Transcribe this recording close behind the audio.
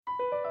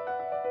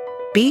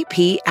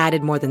BP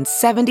added more than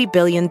 $70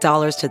 billion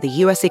to the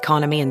U.S.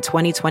 economy in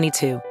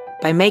 2022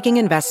 by making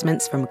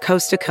investments from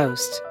coast to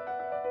coast.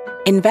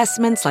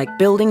 Investments like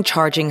building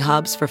charging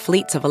hubs for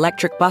fleets of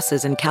electric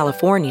buses in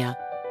California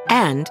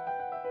and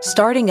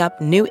starting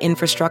up new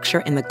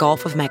infrastructure in the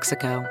Gulf of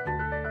Mexico.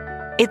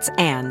 It's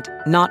and,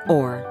 not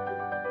or.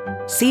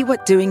 See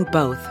what doing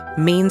both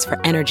means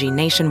for energy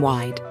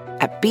nationwide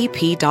at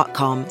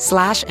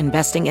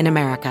bp.com/investing in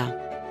America.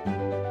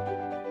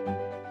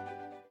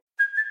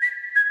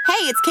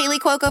 Hey, it's Kaylee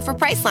Cuoco for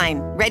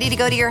Priceline. Ready to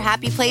go to your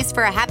happy place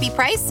for a happy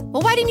price?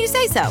 Well, why didn't you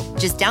say so?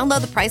 Just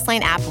download the Priceline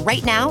app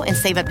right now and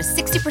save up to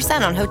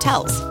 60% on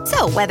hotels.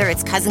 So whether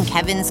it's Cousin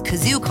Kevin's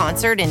Kazoo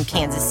Concert in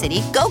Kansas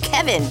City, go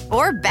Kevin,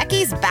 or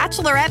Becky's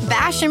Bachelorette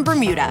Bash in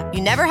Bermuda,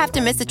 you never have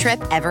to miss a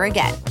trip ever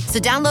again. So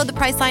download the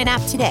Priceline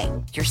app today.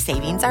 Your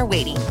savings are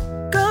waiting.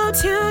 Go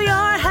to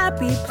your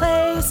happy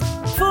place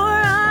for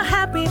a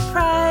happy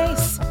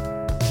price.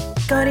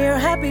 Go to your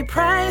happy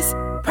price,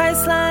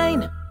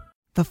 Priceline.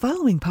 The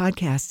following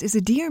podcast is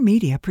a Dear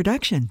Media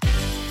production.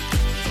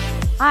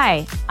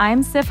 Hi,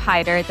 I'm Sif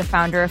Hyder, the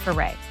founder of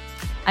Array.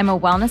 I'm a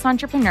wellness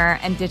entrepreneur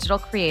and digital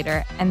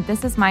creator, and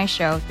this is my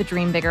show, the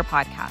Dream Bigger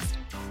podcast.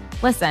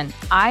 Listen,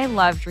 I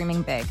love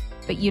dreaming big,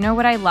 but you know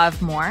what I love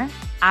more?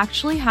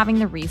 Actually having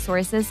the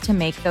resources to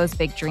make those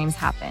big dreams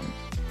happen.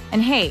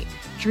 And hey,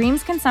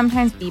 dreams can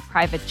sometimes be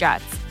private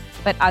jets,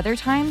 but other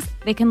times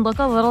they can look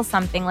a little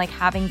something like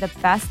having the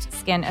best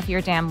skin of your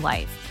damn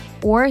life,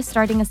 or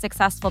starting a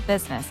successful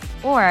business,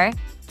 or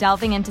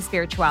delving into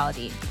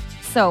spirituality.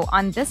 So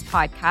on this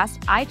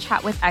podcast, I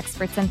chat with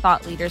experts and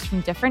thought leaders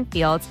from different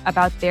fields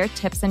about their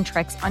tips and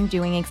tricks on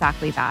doing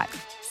exactly that.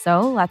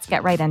 So let's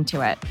get right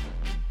into it.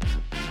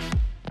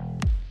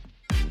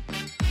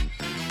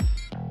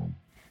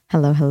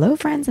 Hello,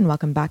 friends, and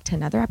welcome back to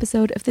another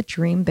episode of the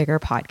Dream Bigger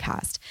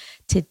podcast.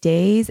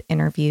 Today's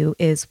interview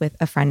is with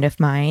a friend of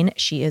mine.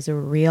 She is a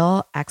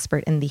real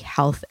expert in the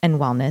health and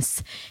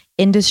wellness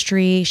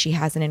industry. She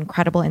has an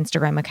incredible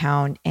Instagram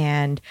account,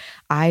 and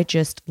I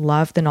just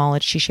love the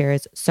knowledge she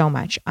shares so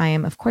much. I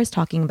am, of course,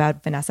 talking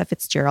about Vanessa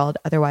Fitzgerald,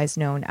 otherwise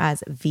known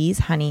as V's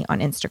Honey on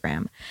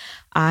Instagram.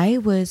 I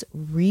was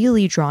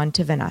really drawn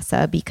to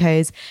Vanessa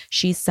because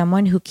she's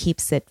someone who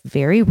keeps it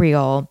very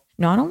real.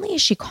 Not only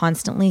is she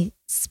constantly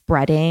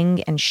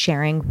spreading and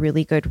sharing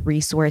really good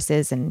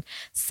resources and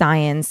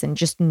science and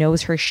just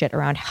knows her shit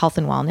around health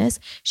and wellness,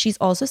 she's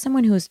also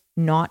someone who's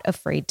not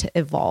afraid to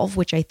evolve,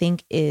 which I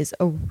think is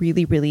a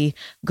really, really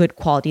good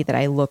quality that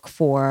I look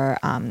for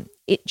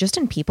just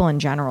in people in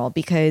general,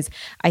 because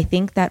I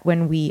think that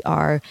when we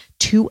are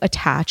too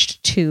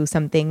attached to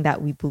something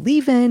that we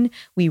believe in,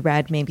 we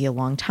read maybe a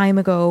long time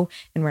ago,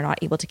 and we're not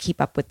able to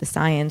keep up with the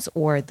science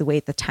or the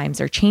way the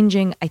times are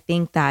changing, I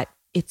think that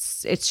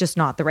it's just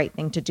not the right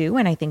thing to do.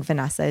 And I think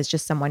Vanessa is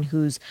just someone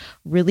who's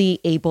really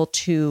able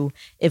to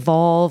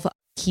evolve,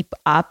 keep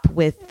up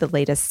with the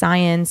latest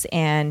science,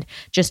 and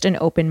just an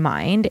open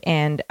mind.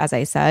 And as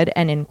I said,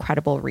 an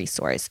incredible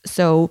resource.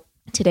 So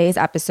today's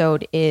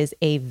episode is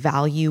a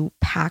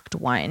value-packed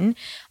one.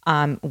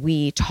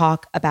 We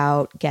talk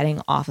about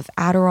getting off of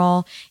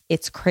Adderall.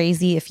 It's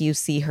crazy if you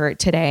see her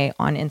today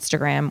on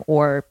Instagram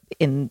or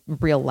in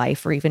real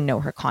life or even know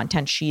her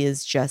content. She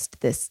is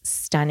just this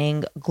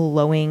stunning,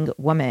 glowing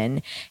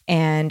woman.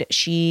 And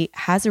she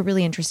has a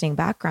really interesting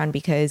background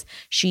because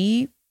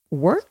she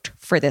worked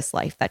for this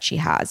life that she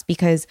has,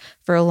 because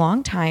for a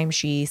long time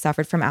she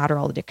suffered from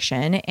Adderall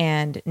addiction,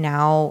 and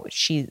now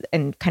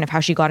and kind of how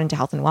she got into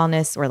health and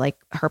wellness, or like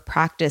her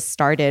practice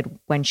started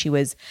when she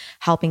was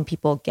helping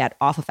people get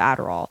off of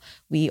Adderall.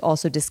 We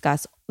also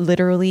discuss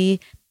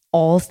literally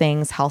all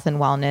things health and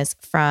wellness,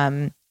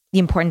 from the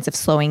importance of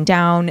slowing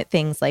down,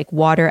 things like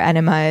water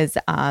enemas,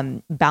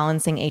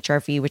 balancing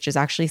HRV, which is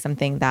actually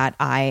something that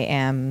I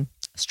am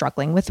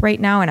struggling with right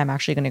now. And I'm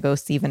actually going to go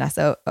see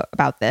Vanessa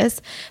about this.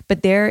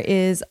 But there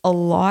is a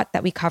lot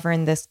that we cover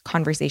in this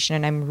conversation,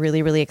 and I'm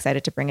really, really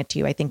excited to bring it to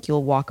you. I think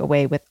you'll walk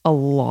away with a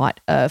lot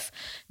of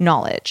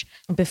knowledge.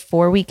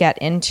 Before we get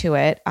into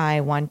it,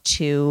 I want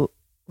to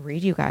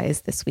read you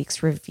guys this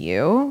week's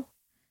review.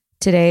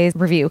 Today's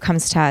review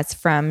comes to us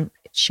from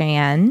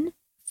Cheyenne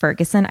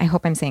Ferguson. I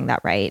hope I'm saying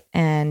that right.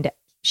 And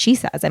she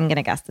says, I'm going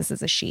to guess this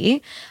is a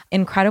she,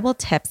 incredible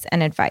tips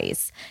and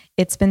advice.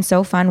 It's been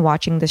so fun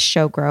watching this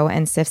show grow,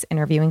 and Sif's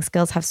interviewing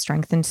skills have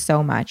strengthened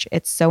so much.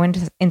 It's so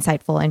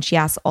insightful, and she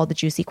asks all the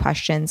juicy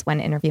questions when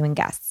interviewing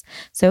guests.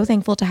 So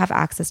thankful to have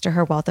access to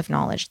her wealth of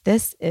knowledge.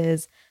 This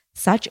is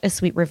such a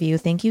sweet review.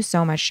 Thank you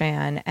so much,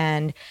 Cheyenne.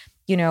 And,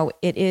 you know,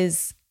 it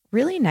is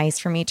really nice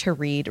for me to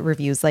read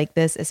reviews like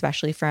this,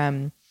 especially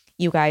from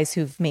you guys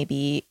who've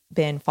maybe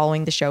been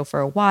following the show for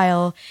a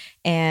while.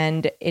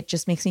 And it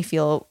just makes me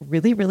feel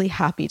really, really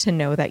happy to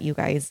know that you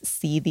guys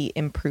see the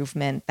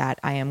improvement that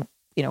I am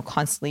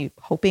constantly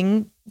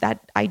hoping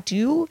that I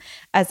do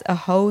as a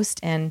host.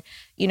 And,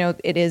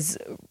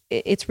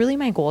 it's really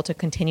my goal to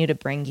continue to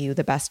bring you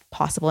the best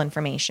possible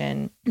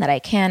information that I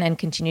can and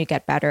continue to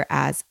get better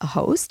as a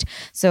host.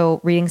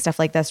 So reading stuff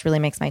like this really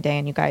makes my day.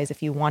 And you guys,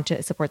 if you want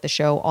to support the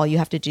show, all you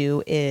have to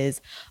do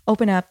is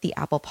open up the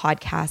Apple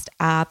Podcast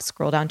app,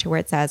 scroll down to where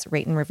it says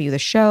rate and review the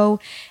show.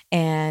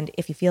 And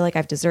if you feel like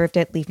I've deserved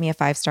it, leave me a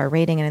 5-star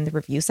rating. And in the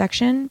review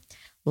section,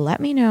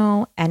 let me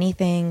know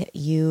anything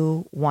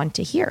you want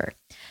to hear.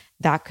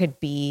 That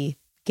could be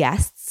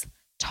guests,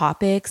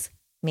 topics,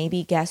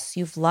 maybe guests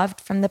you've loved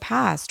from the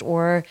past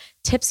or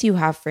tips you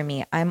have for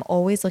me. I'm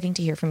always looking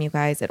to hear from you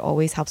guys. It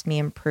always helps me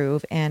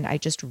improve. And I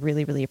just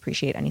really, really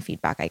appreciate any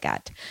feedback I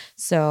get.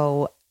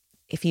 So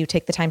if you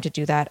take the time to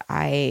do that,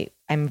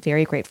 I'm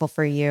very grateful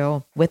for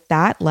you. With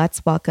that,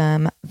 let's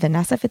welcome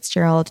Vanessa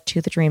Fitzgerald to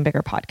the Dream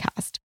Bigger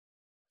podcast.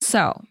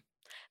 So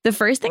the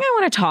first thing I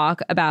want to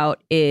talk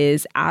about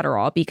is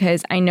Adderall,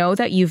 because I know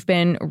that you've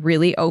been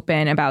really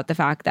open about the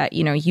fact that,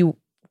 you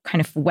kind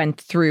of went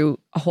through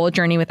a whole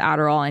journey with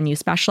Adderall and you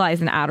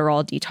specialize in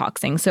Adderall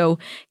detoxing. So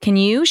can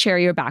you share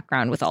your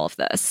background with all of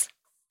this?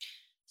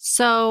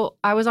 So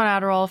I was on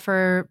Adderall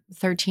for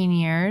 13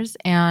 years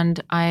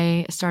and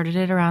I started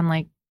it around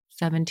like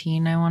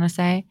 17, I want to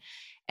say.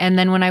 And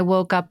then when I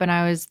woke up and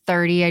I was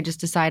 30, I just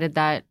decided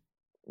that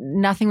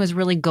nothing was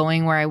really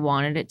going where I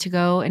wanted it to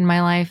go in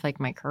my life. Like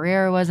my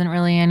career wasn't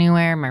really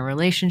anywhere. My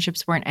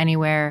relationships weren't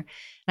anywhere.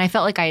 And I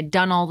felt like I had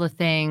done all the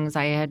things.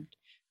 I had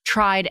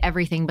tried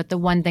everything, but the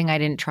one thing I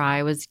didn't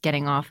try was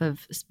getting off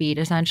of speed,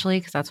 essentially,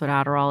 because that's what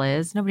Adderall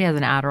is. Nobody has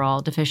an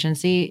Adderall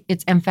deficiency.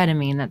 It's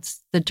amphetamine.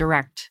 That's the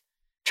direct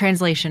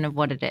translation of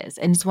what it is.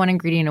 And it's one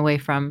ingredient away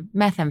from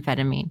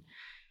methamphetamine.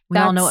 We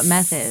all know what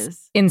meth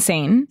is.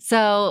 Insane.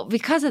 So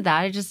because of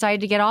that, I just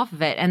decided to get off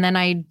of it. And then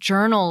I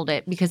journaled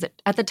it because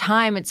at the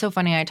time, it's so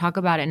funny. I talk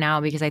about it now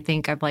because I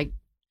think I've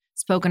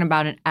spoken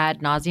about it ad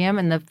nauseum.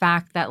 And the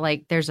fact that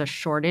there's a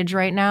shortage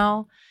right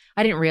now,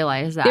 I didn't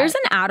realize that. There's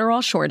an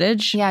Adderall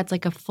shortage? Yeah, it's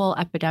like a full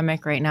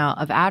epidemic right now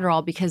of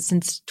Adderall because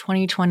since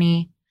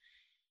 2020,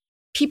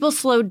 people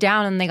slowed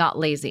down and they got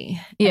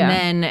lazy. Yeah.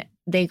 And then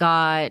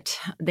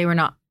they were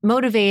not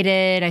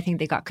motivated. I think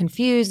they got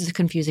confused. It's a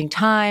confusing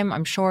time.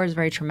 I'm sure it's a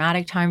very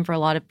traumatic time for a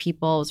lot of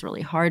people. It was a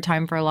really hard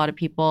time for a lot of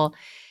people.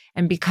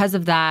 And because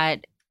of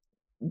that,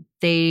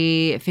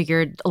 they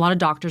figured a lot of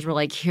doctors were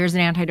like, here's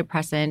an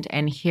antidepressant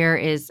and here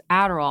is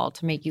Adderall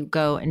to make you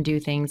go and do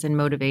things and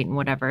motivate and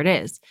whatever it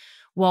is.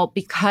 Well,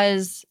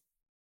 because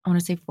I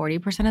want to say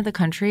 40% of the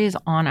country is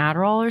on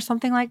Adderall or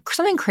something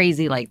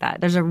crazy like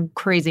that. There's a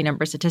crazy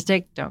number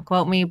statistic. Don't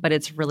quote me, but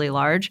it's really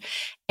large.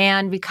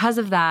 And because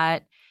of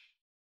that,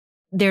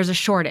 there's a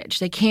shortage.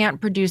 They can't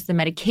produce the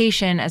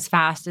medication as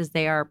fast as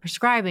they are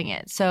prescribing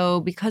it. So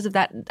because of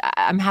that,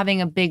 I'm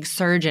having a big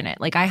surge in it.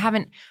 I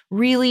haven't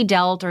really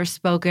dealt or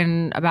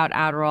spoken about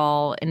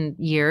Adderall in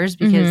years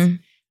because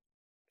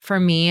for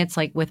me, it's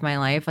with my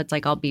life, it's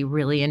I'll be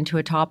really into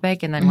a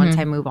topic. And then once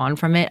I move on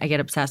from it, I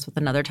get obsessed with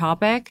another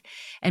topic.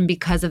 And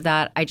because of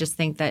that, I just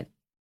think that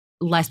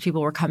less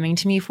people were coming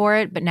to me for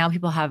it. But now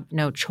people have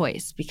no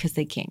choice because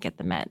they can't get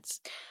the meds.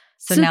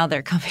 So now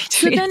they're coming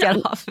to me to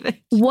get off of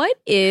it. What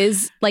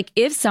is,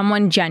 if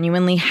someone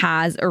genuinely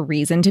has a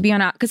reason to be on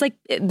Adderall? Because,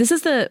 this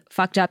is the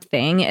fucked up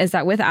thing is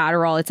that with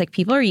Adderall, it's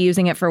people are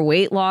using it for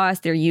weight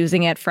loss. They're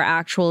using it for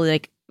actual,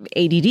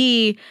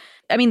 ADD.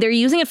 I mean, they're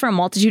using it for a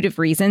multitude of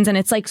reasons, and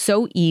it's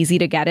so easy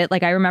to get it.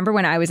 I remember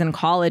when I was in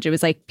college, it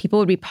was people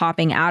would be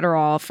popping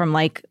Adderall from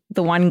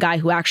the one guy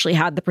who actually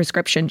had the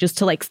prescription just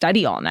to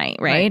study all night,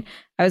 right?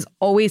 I was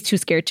always too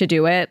scared to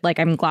do it.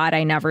 I'm glad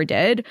I never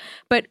did.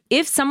 But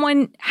if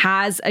someone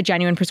has a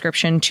genuine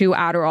prescription to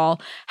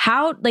Adderall,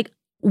 how,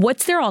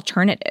 what's their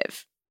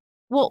alternative?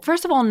 Well,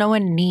 first of all, no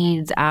one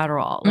needs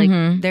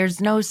Adderall. There's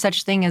no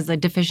such thing as a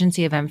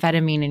deficiency of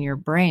amphetamine in your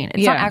brain.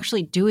 It's not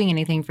actually doing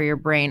anything for your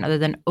brain other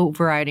than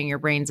overriding your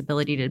brain's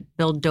ability to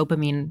build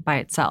dopamine by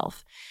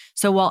itself.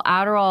 So while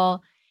Adderall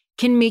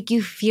can make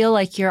you feel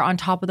like you're on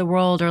top of the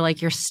world or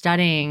you're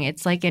studying,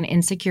 it's an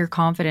insecure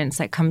confidence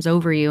that comes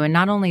over you. And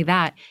not only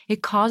that,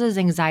 it causes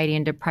anxiety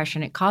and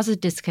depression. It causes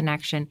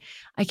disconnection.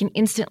 I can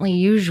instantly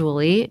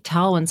usually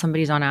tell when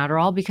somebody's on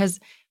Adderall because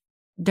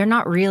they're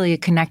not really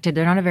connected.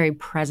 They're not a very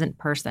present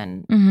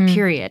person,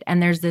 period.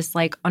 And there's this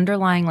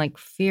underlying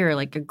fear,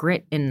 a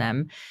grit in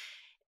them.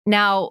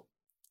 Now,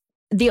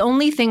 the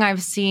only thing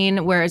I've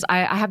seen, whereas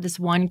I have this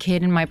one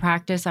kid in my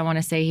practice, I want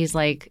to say he's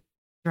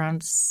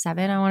around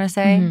 7, I want to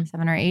say,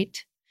 7 or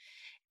 8.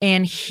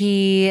 And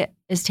he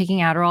is taking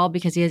Adderall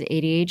because he has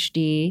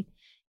ADHD,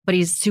 but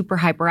he's super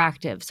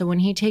hyperactive. So when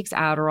he takes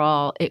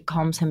Adderall, it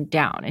calms him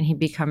down and he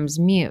becomes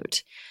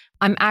mute.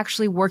 I'm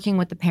actually working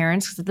with the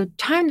parents because at the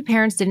time the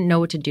parents didn't know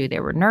what to do.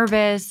 They were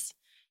nervous.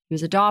 He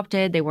was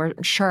adopted. They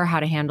weren't sure how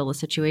to handle the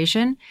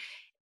situation.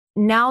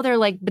 Now they're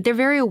but they're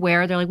very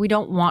aware. They're we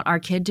don't want our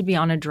kid to be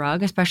on a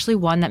drug, especially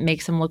one that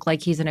makes him look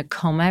like he's in a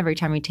coma every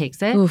time he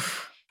takes it.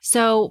 Oof.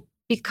 So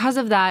because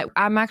of that,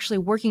 I'm actually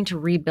working to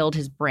rebuild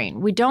his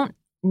brain. We don't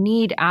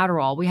need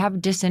Adderall. We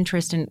have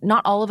disinterest in,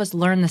 not all of us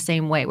learn the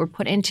same way. We're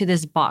put into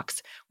this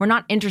box. We're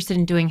not interested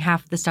in doing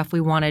half the stuff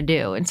we want to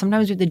do. And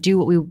sometimes we have to do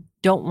what we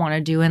don't want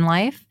to do in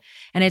life.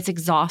 And it's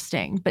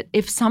exhausting. But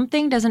if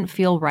something doesn't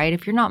feel right,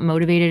 if you're not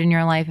motivated in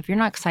your life, if you're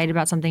not excited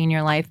about something in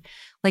your life,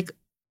 like,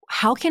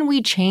 how can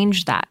we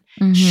change that?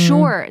 Mm-hmm.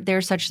 Sure,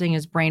 there's such thing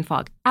as brain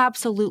fog.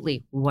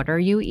 Absolutely. What are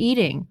you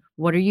eating?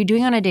 What are you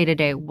doing on a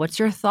day-to-day? What's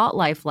your thought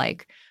life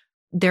like?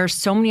 There's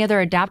so many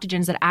other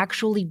adaptogens that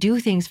actually do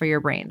things for your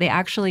brain. They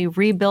actually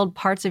rebuild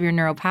parts of your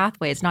neural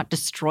pathways, not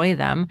destroy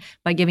them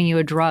by giving you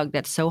a drug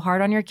that's so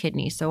hard on your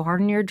kidney, so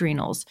hard on your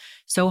adrenals,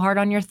 so hard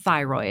on your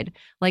thyroid.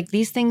 Like,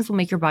 these things will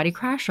make your body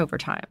crash over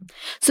time.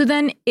 So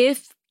then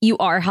if you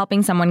are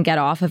helping someone get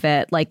off of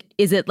it, like,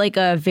 is it like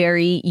a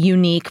very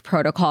unique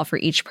protocol for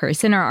each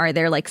person, or are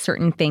there like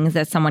certain things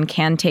that someone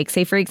can take?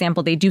 Say, for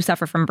example, they do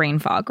suffer from brain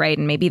fog, right?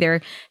 And maybe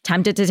they're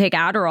tempted to take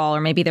Adderall, or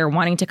maybe they're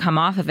wanting to come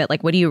off of it.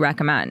 Like, what do you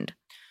recommend?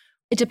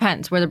 It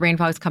depends where the brain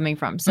fog is coming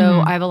from.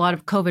 So I have a lot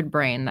of COVID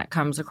brain that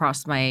comes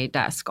across my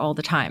desk all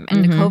the time.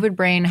 And the COVID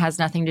brain has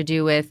nothing to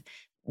do with,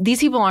 these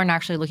people aren't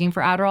actually looking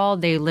for Adderall.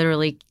 They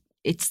literally,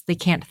 they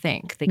can't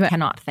think. They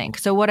cannot think.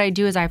 So what I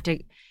do is I have to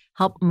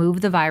help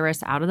move the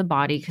virus out of the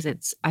body,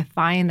 because I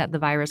find that the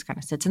virus kind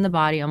of sits in the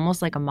body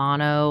almost like a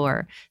mono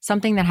or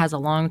something that has a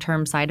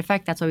long-term side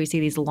effect. That's why we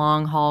see these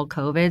long haul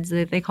COVIDs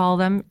that they call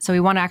them. So we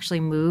want to actually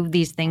move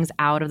these things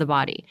out of the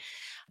body.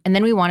 And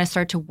then we want to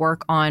start to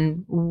work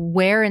on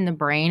where in the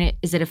brain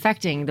is it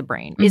affecting the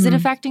brain? Is it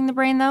affecting the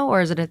brain though? Or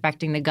is it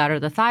affecting the gut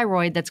or the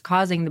thyroid that's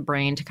causing the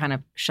brain to kind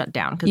of shut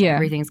down, because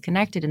everything's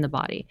connected in the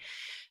body?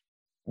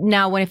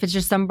 Now, if it's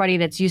just somebody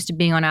that's used to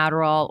being on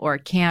Adderall or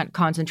can't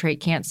concentrate,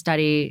 can't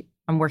study,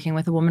 I'm working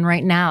with a woman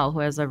right now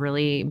who has a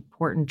really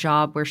important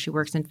job where she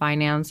works in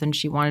finance, and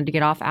she wanted to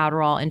get off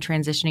Adderall and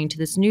transitioning to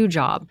this new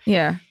job.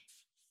 Yeah.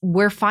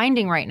 We're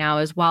finding right now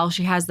is, while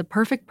she has the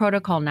perfect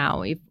protocol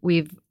now,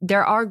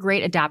 there are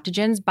great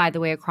adaptogens, by the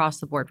way, across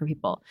the board for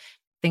people.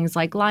 Things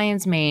like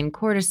lion's mane,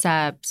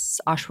 cordyceps,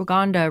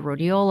 ashwagandha,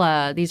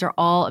 rhodiola. These are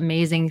all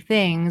amazing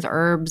things,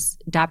 herbs,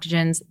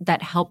 adaptogens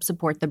that help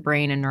support the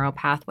brain and neural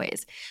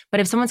pathways. But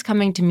if someone's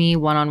coming to me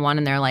one-on-one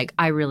and they're like,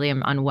 I really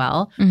am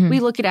unwell,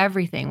 we look at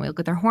everything. We look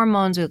at their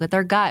hormones, we look at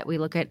their gut, we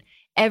look at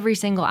every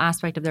single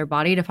aspect of their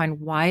body to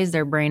find, why is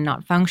their brain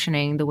not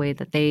functioning the way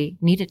that they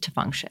need it to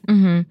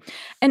function.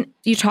 And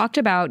you talked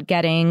about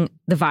getting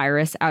the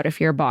virus out of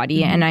your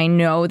body. And I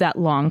know that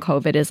long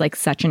COVID is like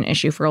such an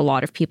issue for a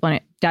lot of people, and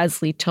it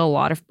does lead to a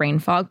lot of brain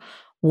fog.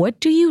 What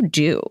do you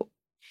do?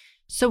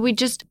 So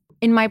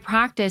in my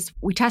practice,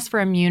 we test for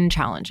immune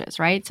challenges,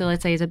 right? So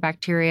let's say it's a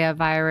bacteria, a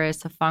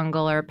virus, a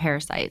fungal, or a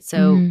parasite.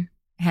 So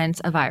hence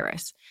a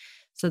virus.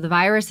 So the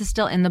virus is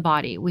still in the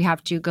body. We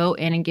have to go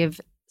in and give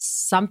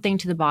something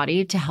to the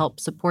body to help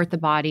support the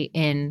body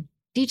in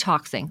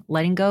detoxing,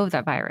 letting go of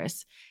that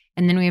virus.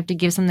 And then we have to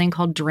give something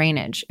called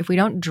drainage. If we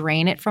don't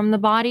drain it from the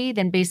body,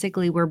 then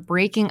basically we're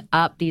breaking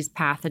up these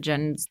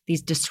pathogens,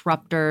 these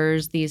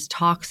disruptors, these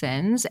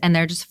toxins, and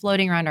they're just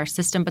floating around our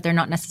system, but they're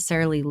not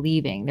necessarily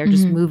leaving. They're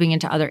just moving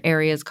into other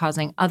areas,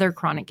 causing other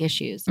chronic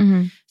issues.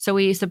 So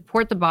we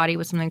support the body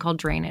with something called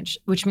drainage,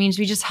 which means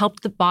we just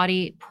help the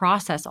body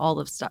process all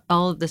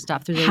of the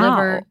stuff through the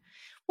liver.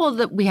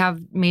 Well, we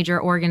have major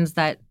organs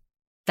that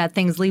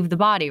things leave the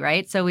body,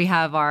 right? So we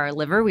have our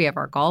liver, we have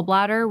our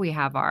gallbladder, we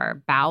have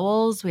our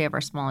bowels, we have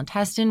our small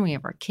intestine, we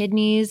have our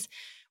kidneys,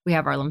 we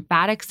have our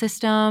lymphatic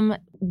system.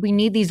 We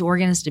need these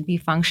organs to be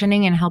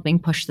functioning and helping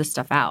push this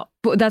stuff out.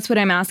 But that's what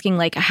I'm asking.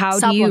 Like, how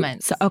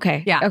supplements. do you?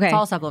 Okay. Yeah, okay. It's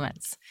all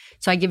supplements.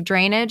 So I give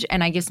drainage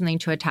and I give something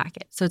to attack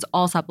it. So it's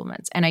all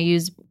supplements. And I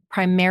use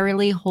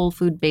primarily whole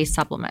food-based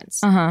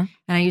supplements. And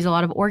I use a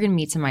lot of organ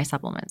meats in my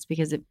supplements,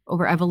 because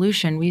over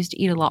evolution, we used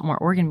to eat a lot more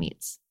organ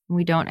meats.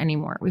 We don't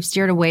anymore. We've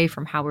steered away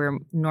from how we're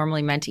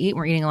normally meant to eat.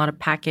 We're eating a lot of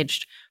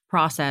packaged,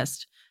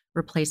 processed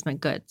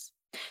replacement goods.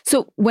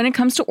 So when it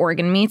comes to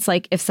organ meats,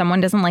 like, if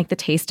someone doesn't like the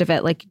taste of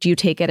it, like, do you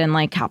take it in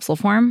like capsule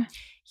form?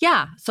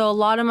 Yeah. So a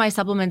lot of my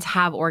supplements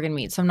have organ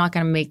meats. So I'm not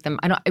going to make them.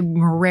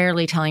 I'm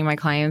rarely telling my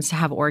clients to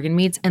have organ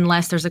meats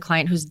unless there's a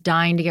client who's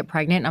dying to get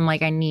pregnant. And I'm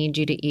like, I need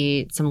you to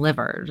eat some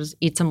liver. Just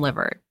eat some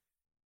liver.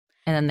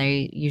 And then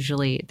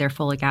their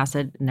folic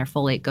acid and their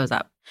folate goes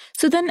up.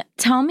 So then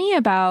tell me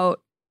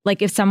about,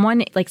 like, if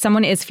someone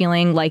is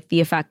feeling like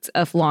the effects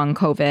of long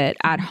COVID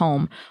at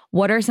home,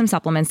 what are some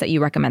supplements that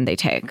you recommend they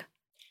take?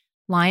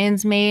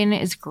 Lion's mane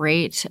is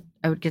great.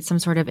 I would get some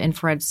sort of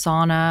infrared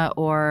sauna,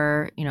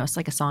 or, it's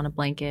like a sauna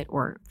blanket,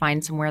 or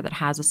find somewhere that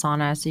has a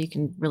sauna so you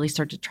can really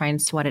start to try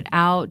and sweat it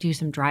out. Do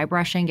some dry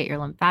brushing, get your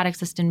lymphatic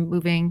system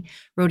moving.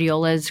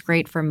 Rhodiola is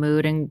great for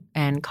mood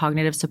and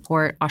cognitive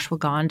support.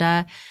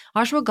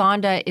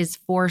 Ashwagandha is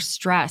for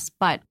stress,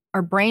 but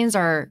our brains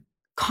are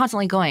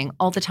constantly going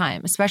all the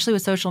time, especially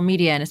with social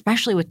media and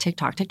especially with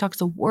TikTok. TikTok's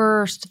the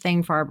worst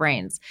thing for our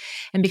brains.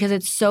 And because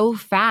it's so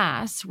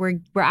fast, we're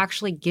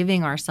actually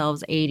giving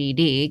ourselves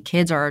ADD.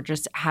 Kids are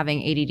just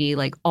having ADD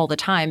like all the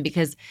time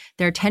because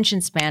their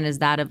attention span is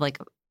that of like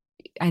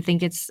I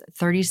think it's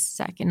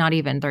 30-second, not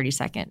even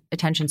 30-second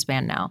attention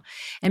span now.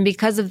 And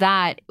because of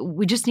that,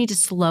 we just need to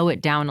slow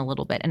it down a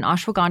little bit. And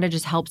ashwagandha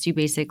just helps you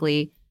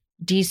basically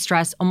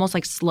de-stress, almost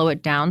like slow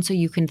it down so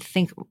you can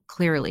think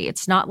clearly.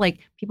 It's not like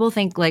people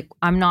think like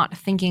I'm not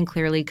thinking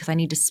clearly because I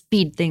need to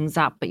speed things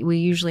up, but we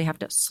usually have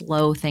to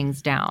slow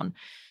things down.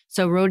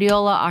 So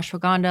rhodiola,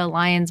 ashwagandha,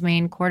 lion's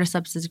mane,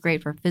 cordyceps is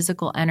great for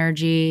physical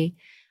energy.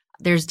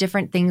 There's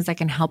different things that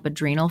can help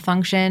adrenal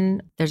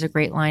function. There's a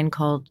great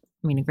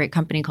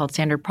company called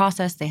Standard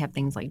Process. They have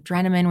things like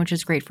Drenamin, which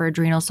is great for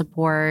adrenal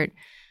support.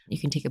 You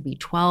can take a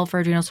B12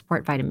 for adrenal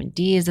support. Vitamin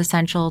D is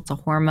essential. It's a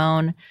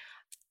hormone.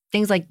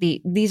 Things like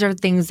these are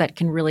things that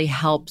can really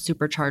help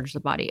supercharge the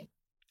body.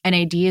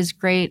 NAD is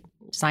great.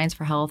 Science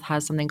for Health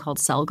has something called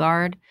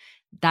CellGuard.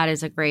 That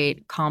is a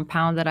great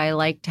compound that I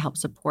like to help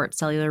support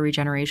cellular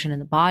regeneration in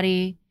the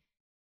body.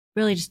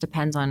 Really just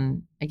depends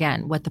on,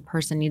 again, what the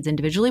person needs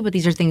individually, but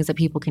these are things that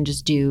people can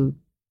just do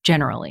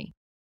generally.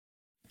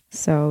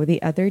 So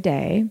the other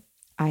day,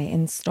 I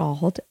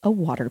installed a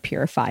water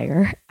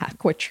purifier,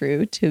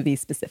 AquaTrue to be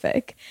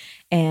specific,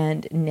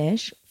 and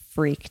Nish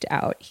freaked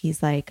out.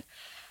 He's like,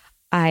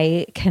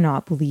 I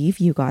cannot believe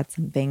you got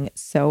something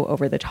so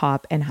over the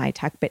top and high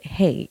tech, but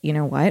hey, you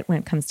know what? When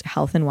it comes to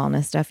health and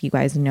wellness stuff, you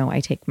guys know I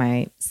take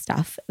my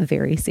stuff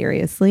very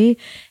seriously,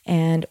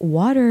 and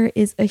water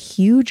is a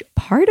huge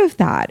part of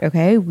that.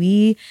 Okay.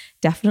 We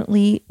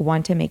definitely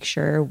want to make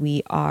sure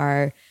we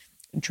are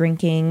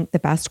drinking the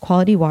best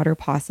quality water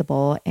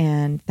possible.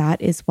 And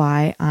that is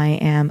why I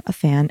am a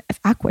fan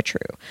of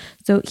AquaTrue.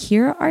 So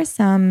here are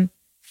some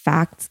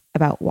facts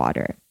about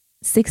water.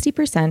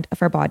 60%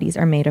 of our bodies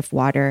are made of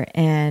water.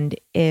 And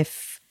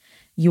if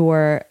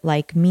you're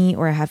like me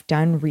or have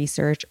done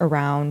research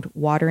around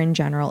water in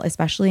general,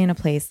 especially in a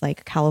place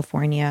like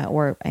California,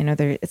 or I know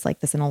it's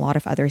like this in a lot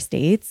of other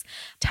states,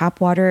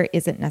 tap water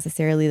isn't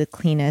necessarily the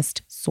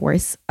cleanest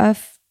source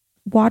of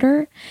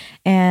water.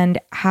 And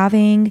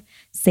having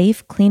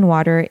safe, clean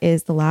water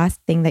is the last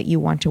thing that you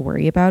want to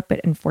worry about.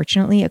 But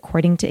unfortunately,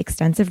 according to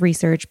extensive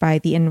research by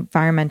the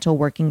Environmental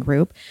Working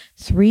Group,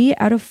 3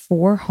 out of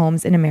 4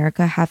 homes in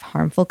America have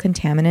harmful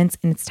contaminants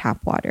in its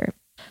tap water.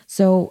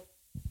 So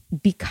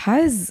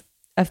because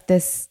of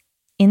this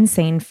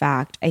insane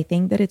fact, I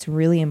think that it's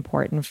really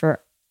important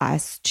for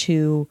us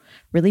to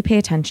really pay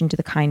attention to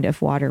the kind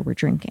of water we're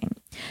drinking.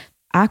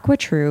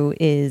 AquaTrue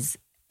is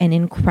an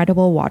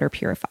incredible water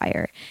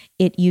purifier.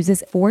 It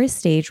uses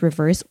 4-stage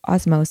reverse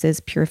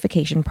osmosis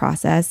purification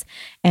process,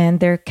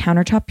 and their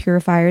countertop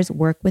purifiers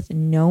work with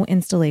no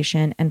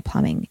installation and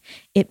plumbing.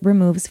 It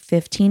removes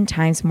 15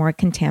 times more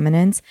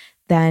contaminants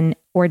than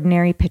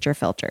ordinary pitcher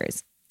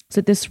filters. So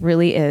this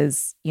really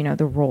is,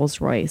 the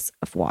Rolls-Royce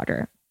of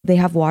water. They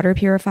have water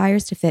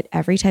purifiers to fit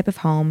every type of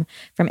home,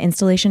 from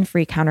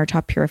installation-free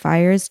countertop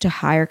purifiers to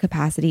higher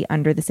capacity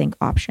under the sink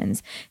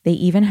options. They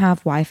even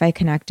have Wi-Fi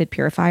connected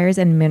purifiers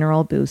and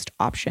mineral boost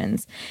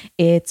options.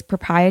 Its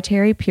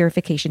proprietary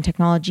purification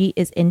technology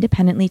is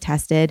independently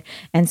tested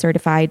and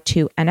certified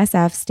to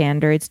NSF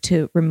standards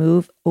to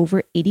remove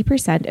over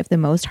 80% of the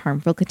most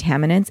harmful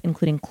contaminants,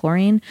 including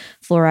chlorine,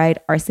 fluoride,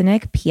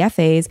 arsenic,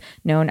 PFAs,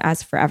 known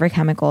as forever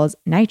chemicals,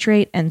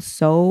 nitrate, and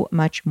so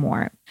much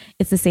more.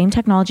 It's the same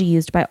technology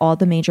used by all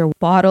the major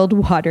bottled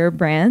water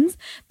brands,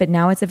 but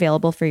now it's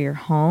available for your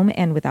home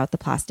and without the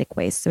plastic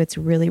waste. So it's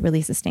really,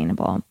 really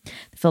sustainable.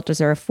 The filters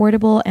are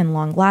affordable and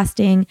long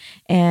lasting,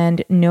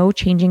 and no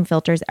changing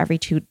filters every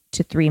 2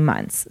 to 3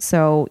 months.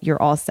 So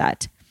you're all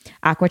set.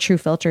 AquaTrue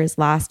filters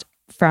last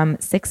from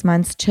 6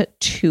 months to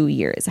 2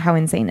 years. How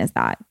insane is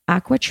that?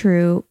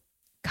 AquaTrue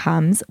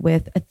comes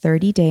with a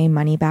 30-day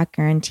money-back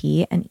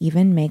guarantee and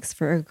even makes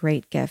for a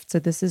great gift. So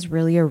this is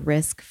really a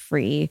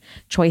risk-free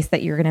choice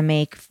that you're going to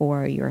make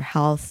for your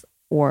health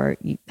or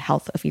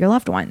health of your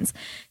loved ones.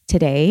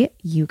 Today,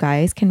 you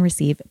guys can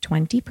receive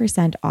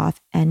 20%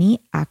 off any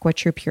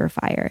AquaTrue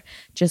purifier.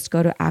 Just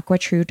go to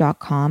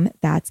aquatrue.com.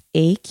 That's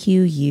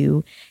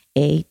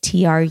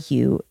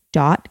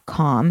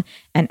AQUATRU.com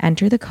and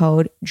enter the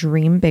code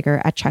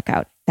DREAMBIGGER at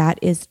checkout. That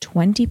is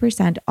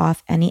 20%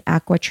 off any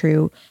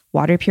AquaTrue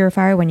water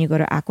purifier when you go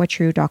to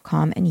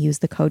aquatrue.com and use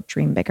the code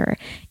DREAMBIGGER.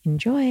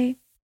 Enjoy.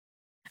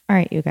 All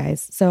right, you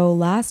guys. So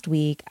last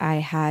week I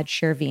had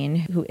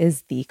Sherveen, who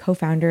is the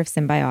co-founder of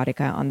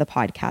Symbiotica, on the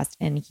podcast,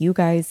 and you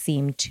guys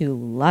seem to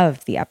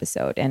love the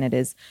episode. And it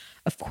is,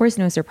 of course,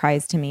 no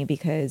surprise to me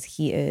because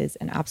he is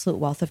an absolute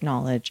wealth of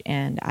knowledge,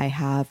 and I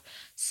have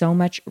so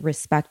much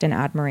respect and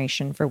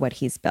admiration for what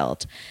he's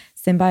built.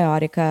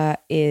 Symbiotica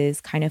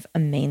is kind of a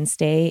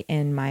mainstay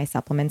in my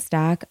supplement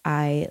stack.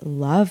 I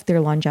love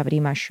their longevity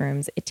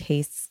mushrooms. It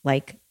tastes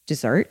like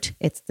dessert.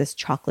 It's this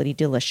chocolatey,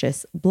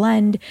 delicious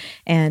blend,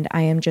 and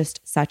I am just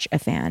such a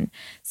fan.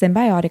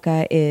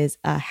 Symbiotica is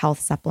a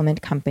health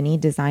supplement company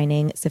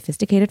designing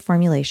sophisticated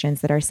formulations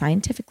that are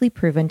scientifically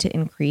proven to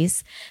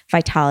increase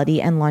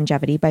vitality and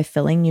longevity by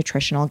filling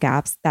nutritional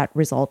gaps that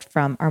result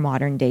from our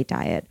modern day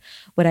diet.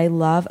 What I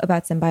love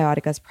about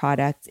Symbiotica's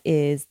products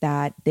is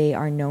that they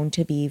are known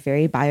to be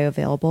very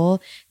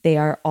bioavailable. They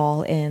are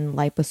all in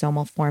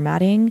liposomal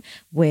formatting,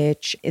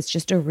 which is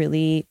just a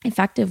really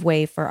effective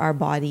way for our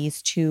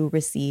bodies to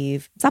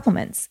receive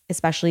supplements,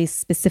 especially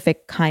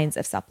specific kinds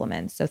of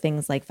supplements. So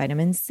things like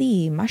vitamin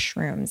C,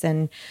 mushrooms.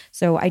 And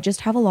so I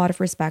just have a lot of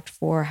respect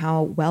for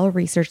how well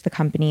researched the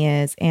company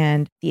is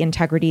and the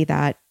integrity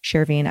that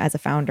Shervin as a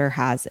founder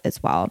has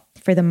as well.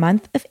 For the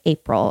month of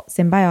April,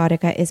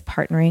 Symbiotica is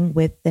partnering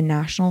with the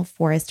National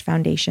Forest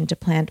Foundation to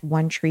plant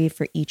one tree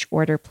for each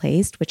order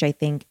placed, which I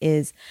think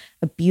is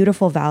a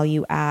beautiful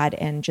value add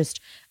and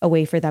just a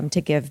way for them to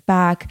give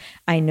back.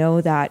 I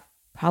know that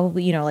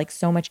probably, like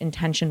so much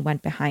intention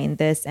went behind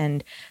this.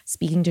 And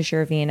speaking to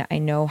Shervin, I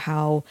know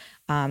how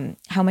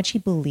much he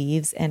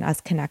believes in us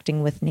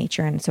connecting with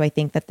nature. And so I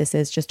think that this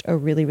is just a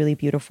really, really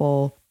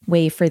beautiful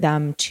way for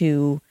them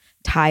to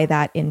tie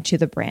that into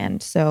the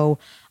brand. So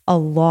a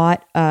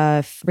lot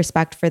of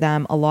respect for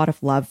them, a lot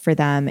of love for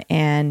them.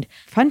 And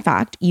fun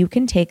fact, you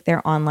can take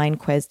their online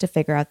quiz to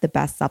figure out the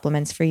best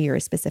supplements for your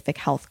specific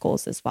health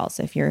goals as well.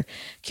 So if you're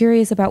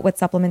curious about what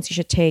supplements you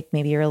should take,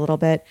 maybe you're a little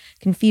bit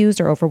confused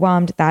or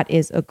overwhelmed, that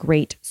is a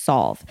great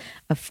solve.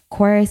 Of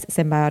course,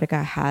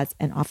 Symbiotica has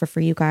an offer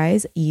for you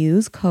guys.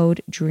 Use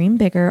code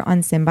DREAMBIGGER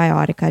on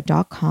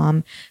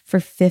symbiotica.com for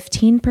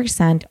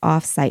 15%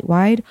 off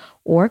site-wide,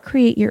 or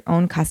create your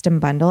own custom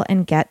bundle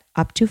and get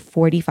up to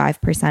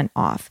 45%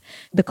 off.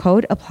 The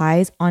code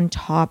applies on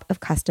top of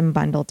custom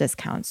bundle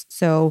discounts.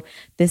 So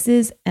this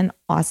is an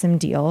awesome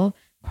deal.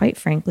 Quite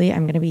frankly,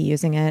 I'm going to be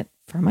using it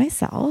for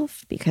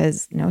myself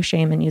because no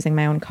shame in using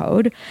my own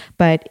code,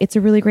 but it's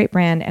a really great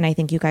brand and I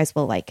think you guys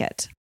will like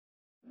it.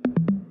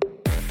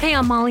 Hey,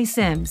 I'm Molly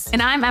Sims.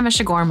 And I'm Emma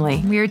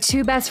Shagormley. We are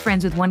two best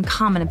friends with one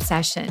common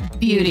obsession.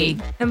 Beauty.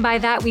 And by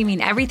that, we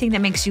mean everything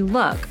that makes you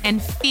look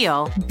And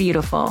feel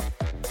beautiful.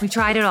 We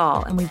tried it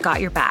all, and we've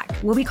got your back.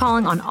 We'll be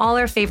calling on all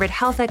our favorite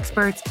health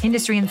experts,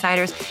 industry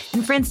insiders,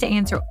 and friends to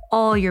answer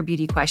all your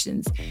beauty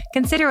questions.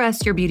 Consider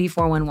us your beauty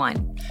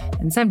 411,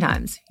 and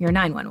sometimes your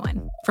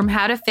 911. From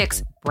how to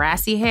fix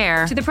brassy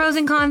hair To the pros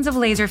and cons of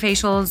laser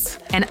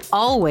facials. and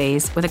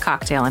always with a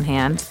cocktail in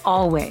hand.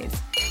 Always.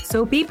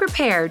 So be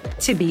prepared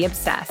to be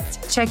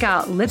obsessed. Check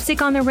out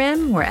Lipstick on the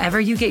Rim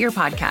wherever you get your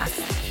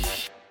podcasts.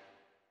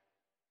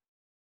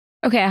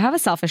 Okay, I have a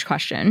selfish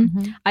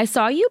question. I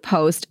saw you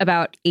post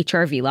about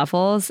HRV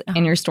levels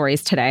in your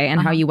stories today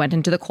and how you went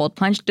into the cold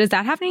plunge. Does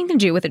that have anything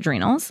to do with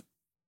adrenals?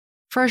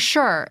 For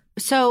sure.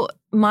 So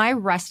my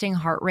resting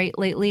heart rate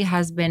lately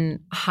has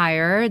been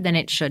higher than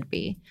it should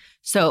be.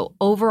 So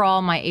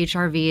overall, my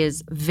HRV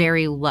is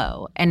very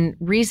low. And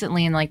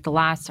recently, in like the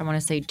last, I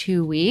want to say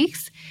 2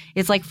 weeks,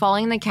 it's like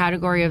falling in the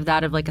category of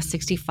that of like a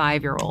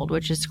 65-year-old,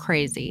 which is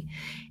crazy.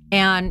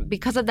 And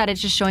because of that,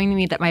 it's just showing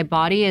me that my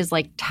body is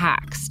like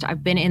taxed.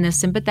 I've been in the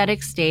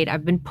sympathetic state.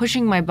 I've been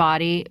pushing my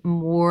body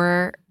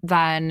more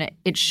than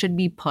it should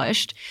be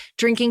pushed,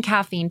 drinking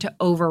caffeine to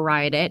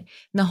override it.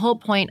 And the whole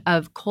point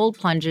of cold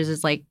plunges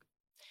is like,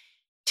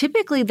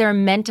 typically they're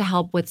meant to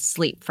help with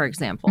sleep, for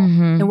example.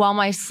 And while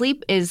my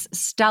sleep is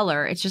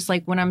stellar, it's just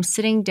like when I'm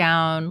sitting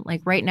down,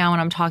 like right now when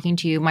I'm talking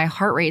to you, my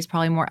heart rate is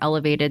probably more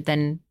elevated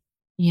than,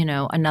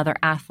 another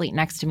athlete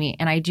next to me.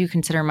 And I do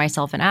consider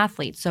myself an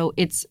athlete. So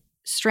it's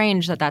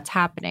strange that that's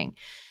happening.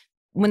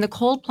 When the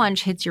cold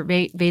plunge hits your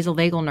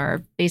vasovagal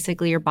nerve,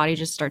 basically your body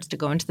just starts to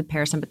go into the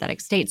parasympathetic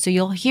state. So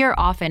you'll hear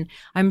often,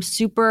 I'm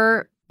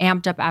super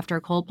amped up after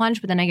a cold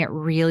plunge, but then I get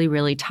really,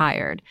 really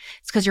tired.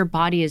 It's because your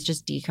body is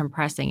just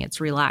decompressing. It's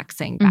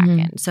relaxing back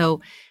in.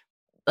 So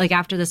like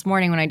after this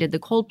morning when I did the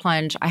cold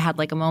plunge, I had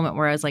like a moment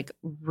where I was like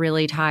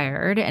really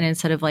tired. And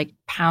instead of like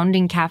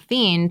pounding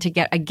caffeine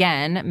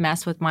to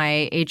mess with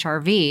my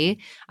HRV,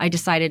 I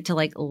decided to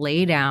like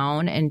lay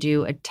down and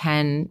do a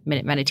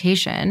 10-minute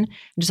meditation,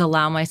 just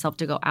allow myself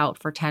to go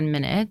out for 10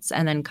 minutes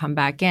and then come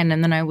back in.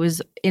 And then I was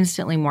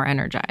instantly more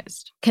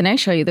energized. Can I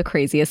show you the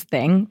craziest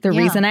thing? The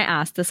reason I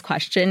asked this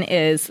question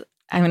is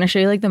I'm going to show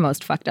you like the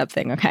most fucked up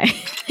thing, okay?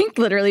 Like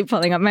literally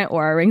pulling up my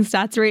Oura Ring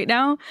stats right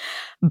now.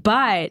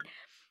 But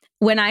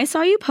when I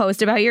saw you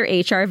post about your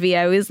HRV,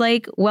 I was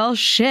like, well,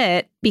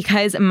 shit,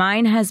 because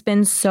mine has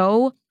been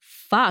so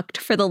fucked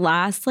for the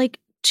last like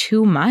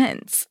 2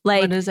 months.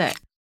 Like, What is it?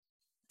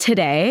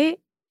 Today,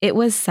 it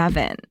was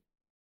 7.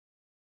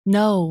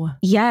 No.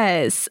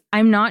 Yes,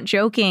 I'm not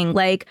joking.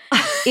 Like,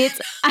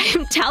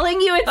 I'm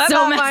telling you, it's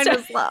so messed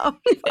up. low.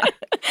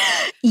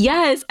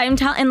 Yes, I'm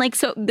telling, and like,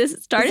 so this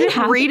started Is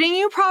it reading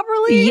you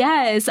properly?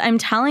 Yes, I'm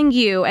telling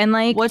you. And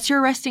like, What's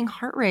your resting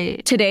heart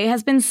rate? today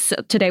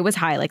was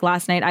high. Like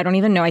last night, I don't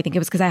even know. I think it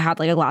was because I had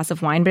like a glass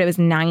of wine, but it was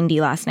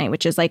 90 last night,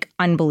 which is like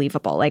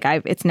unbelievable. Like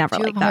it's never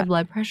Do you like have high that.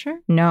 blood pressure?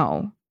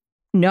 No.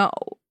 Yeah,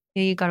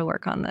 you got to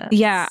work on this.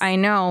 Yeah, I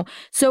know.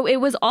 So it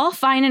was all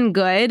fine and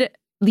good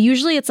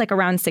Usually it's like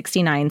around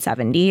 69,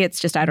 70. It's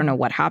just, I don't know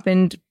what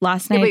happened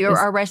last night. But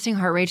our resting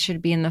heart rate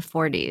should be in the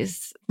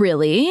 40s.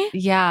 Really?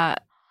 Yeah.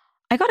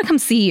 I got to come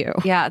see you.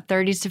 Yeah,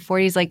 30s to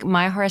 40s. Like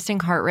my resting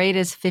heart rate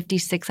is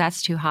 56.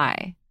 That's too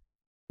high.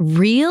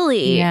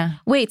 Really? Yeah.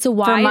 Wait, so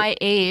why? For my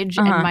age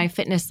and my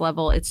fitness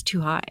level, it's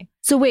too high.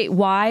 So wait,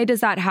 why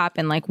does that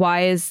happen? Like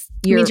why is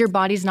It means your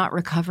body's not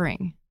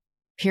recovering.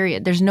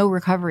 Period. There's no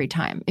recovery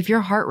time. If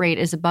your heart rate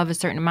is above a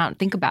certain amount,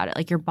 think about it.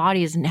 Like your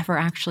body is never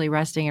actually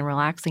resting and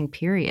relaxing,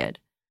 period.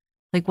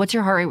 Like what's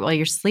your heart rate while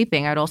you're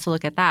sleeping? I'd also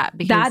look at that.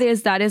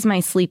 Because that is my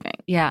sleeping.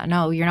 Yeah,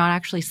 no, you're not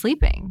actually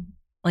sleeping.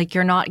 Like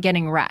you're not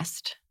getting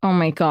rest. Oh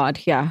my God,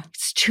 yeah.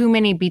 It's too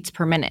many beats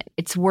per minute.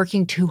 It's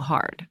working too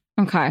hard.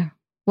 Okay.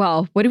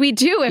 Well, what do we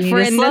do if we're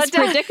in this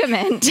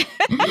predicament?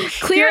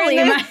 Clearly,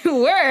 my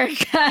work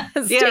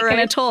has taken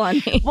a toll on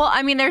me. Well,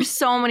 I mean, there's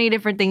so many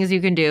different things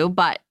you can do,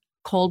 but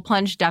cold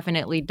plunge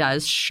definitely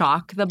does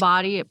shock the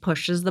body. It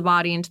pushes the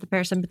body into the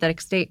parasympathetic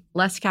state.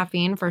 Less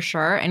caffeine for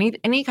sure.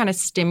 Any kind of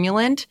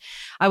stimulant.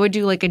 I would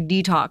do like a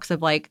detox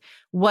of like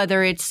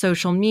whether it's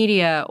social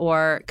media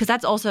or because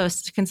that's also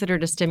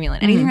considered a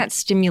stimulant. Anything that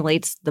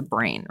stimulates the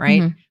brain,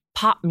 right? Mm-hmm.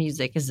 Pop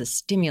music is a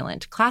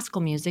stimulant. Classical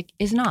music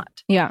is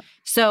not. Yeah.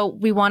 So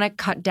we want to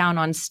cut down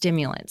on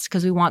stimulants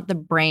because we want the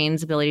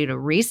brain's ability to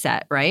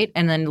reset, right?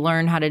 And then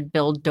learn how to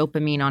build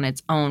dopamine on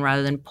its own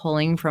rather than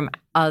pulling from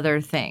other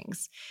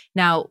things.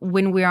 Now,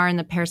 when we are in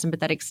the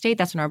parasympathetic state,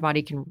 that's when our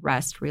body can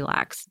rest,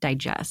 relax,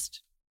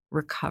 digest,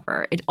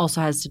 recover. It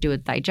also has to do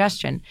with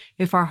digestion.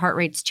 If our heart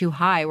rate's too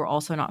high, we're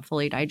also not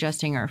fully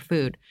digesting our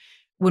food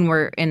when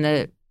we're in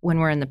the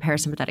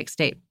parasympathetic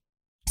state.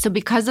 So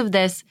because of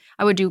this,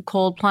 I would do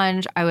cold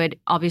plunge. I would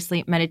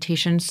obviously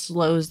meditation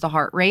slows the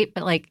heart rate,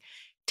 but like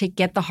to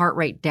get the heart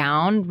rate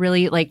down,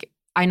 really like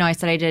I know I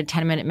said I did a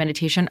 10-minute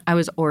meditation. I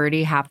was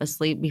already half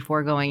asleep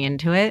before going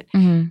into it.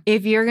 Mm-hmm.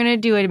 If you're going to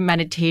do a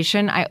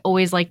meditation, I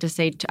always like to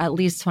say at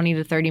least 20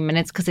 to 30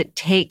 minutes because it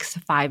takes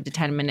 5 to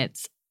 10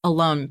 minutes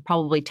alone,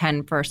 probably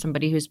 10 for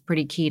somebody who's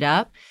pretty keyed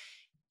up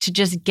to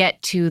just get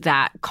to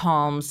that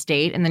calm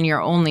state. And then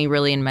you're only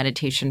really in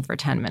meditation for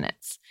 10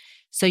 minutes.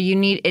 So you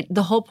need it.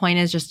 The whole point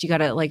is just you got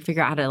to like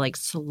figure out how to like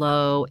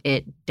slow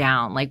it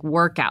down, like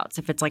workouts.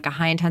 If it's like a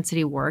high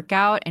intensity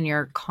workout and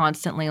you're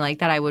constantly like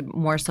that, I would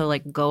more so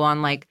like go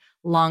on like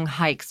long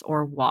hikes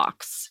or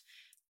walks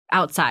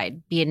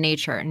outside, be in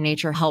nature.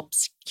 Nature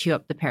helps cue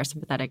up the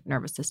parasympathetic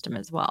nervous system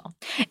as well.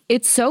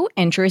 It's so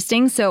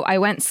interesting. So I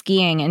went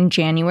skiing in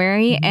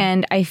January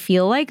and I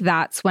feel like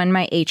that's when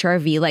my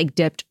HRV like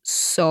dipped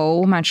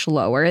so much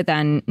lower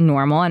than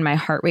normal and my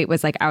heart rate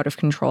was like out of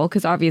control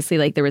because obviously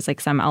like there was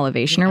like some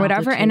elevation or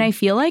whatever. And I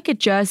feel like it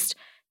just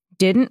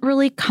didn't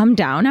really come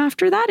down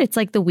after that. It's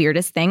like the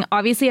weirdest thing.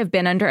 Obviously I've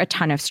been under a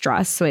ton of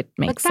stress, so it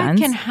makes sense. But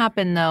that can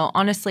happen though.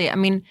 Honestly, I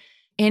mean,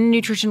 in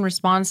nutrition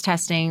response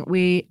testing,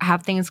 we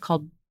have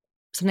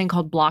something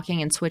called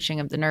blocking and switching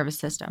of the nervous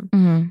system.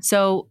 Mm-hmm.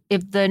 So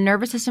if the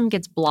nervous system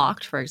gets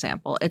blocked, for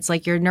example, it's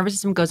like your nervous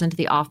system goes into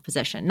the off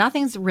position.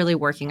 Nothing's really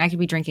working. I could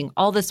be drinking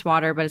all this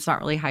water, but it's not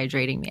really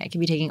hydrating me. I could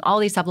be taking all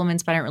these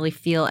supplements, but I don't really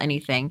feel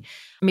anything.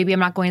 Maybe I'm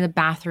not going to the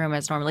bathroom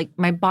as normal. Like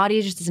my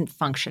body just isn't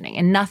functioning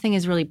and nothing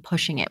is really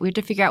pushing it. We have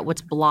to figure out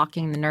what's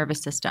blocking the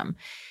nervous system.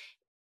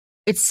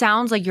 It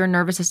sounds like your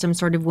nervous system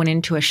sort of went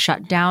into a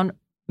shutdown,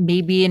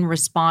 maybe in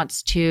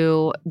response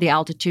to the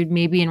altitude,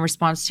 maybe in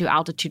response to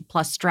altitude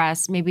plus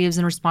stress, maybe it was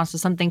in response to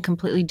something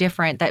completely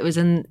different that was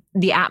in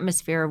the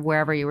atmosphere of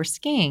wherever you were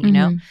skiing, you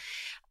know?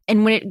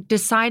 And when it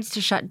decides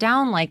to shut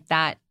down like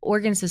that,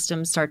 organ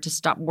systems start to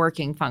stop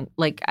working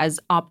like as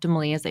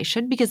optimally as they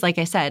should because like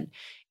I said,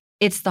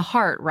 it's the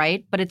heart,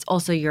 right? But it's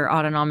also your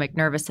autonomic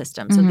nervous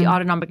system. So if the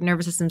autonomic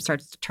nervous system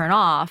starts to turn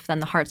off, then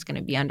the heart's going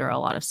to be under a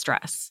lot of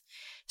stress.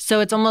 So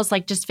it's almost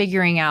like just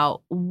figuring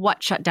out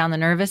what shut down the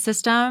nervous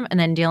system and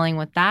then dealing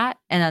with that.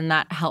 And then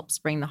that helps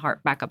bring the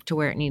heart back up to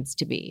where it needs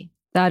to be.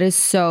 That is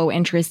so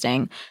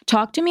interesting.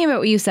 Talk to me about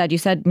what you said. You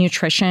said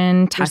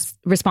nutrition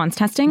response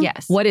testing?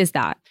 Yes. What is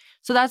that?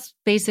 So that's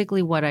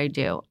basically what I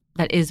do.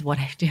 That is what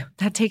I do.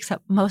 That takes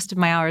up most of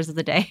my hours of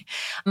the day.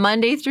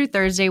 Monday through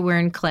Thursday, we're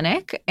in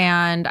clinic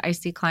and I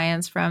see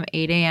clients from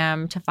 8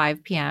 a.m. to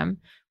 5 p.m.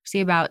 We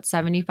see about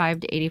 75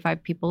 to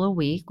 85 people a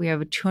week. We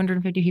have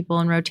 250 people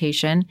in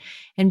rotation.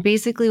 And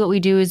basically what we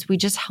do is we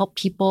just help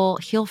people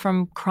heal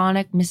from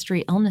chronic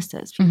mystery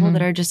illnesses, people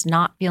that are just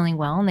not feeling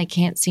well and they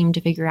can't seem to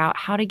figure out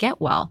how to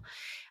get well.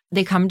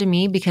 They come to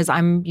me because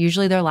I'm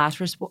usually their last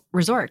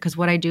resort because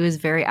what I do is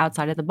very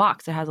outside of the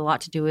box. It has a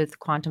lot to do with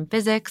quantum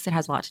physics. It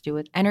has a lot to do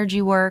with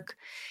energy work.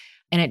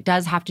 And it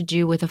does have to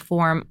do with a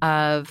form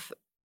of,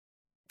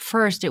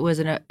 first, it was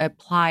an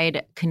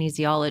applied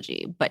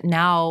kinesiology. But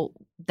now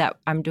that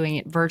I'm doing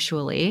it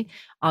virtually,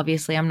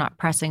 obviously I'm not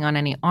pressing on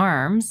any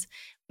arms,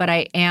 but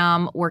I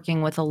am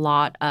working with a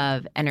lot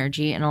of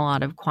energy and a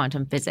lot of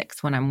quantum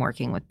physics when I'm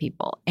working with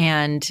people.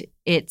 And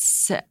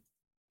it's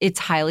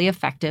highly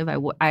effective.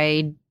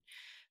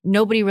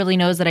 Nobody really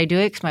knows that I do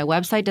it because my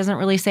website doesn't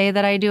really say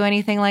that I do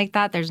anything like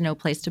that. There's no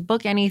place to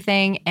book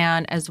anything.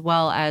 And as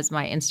well as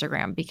my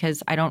Instagram,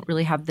 because I don't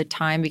really have the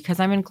time because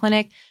I'm in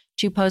clinic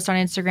to post on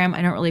Instagram.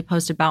 I don't really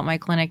post about my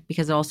clinic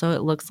because it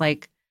looks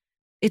like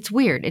it's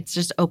weird. It's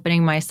just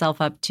opening myself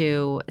up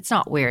to, it's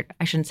not weird.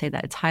 I shouldn't say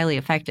that. It's highly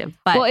effective.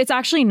 But well, it's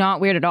actually not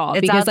weird at all.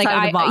 It's because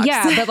outside the box.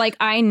 Yeah, but like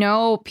I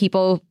know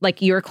people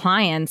like your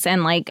clients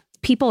and like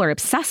people are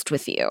obsessed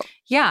with you.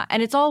 Yeah.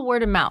 And it's all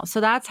word of mouth. So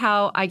that's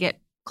how I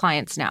get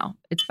clients now.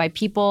 It's by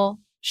people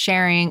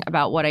sharing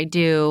about what I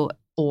do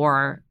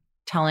or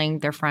telling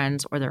their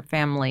friends or their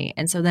family.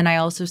 And so then I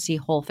also see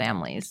whole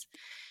families.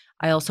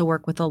 I also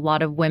work with a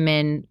lot of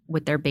women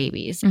with their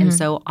babies. And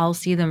so I'll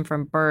see them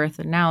from birth.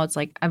 And now it's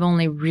like I've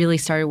only really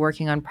started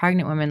working on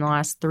pregnant women in the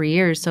last 3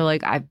 years. So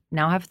like I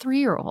now have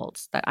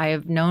 3-year-olds that I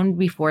have known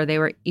before they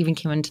were even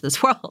came into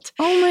this world.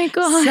 Oh my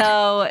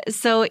God.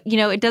 So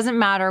it doesn't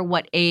matter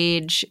what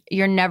age.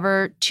 You're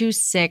never too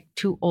sick,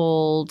 too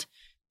old,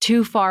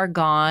 too far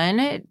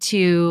gone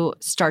to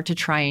start to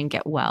try and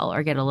get well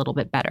or get a little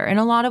bit better. And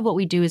a lot of what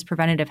we do is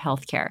preventative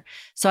healthcare.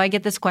 So I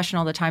get this question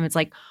all the time. It's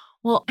like,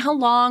 well, how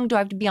long do I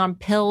have to be on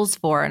pills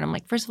for? And I'm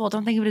like, first of all,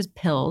 don't think of it as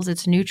pills.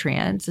 It's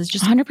nutrients. It's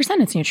just 100%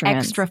 it's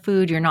nutrients. Extra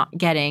food you're not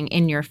getting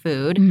in your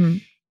food.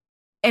 And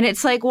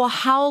it's like, well,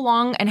 how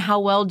long and how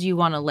well do you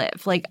want to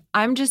live? Like,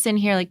 I'm just in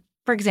here, like,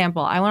 for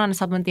example, I went on a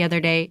supplement the other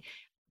day.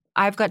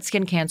 I've got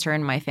skin cancer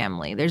in my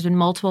family. There's been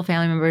multiple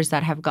family members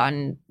that have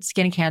gotten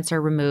skin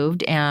cancer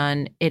removed,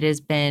 and it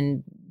has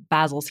been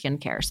basal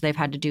skincare. So they've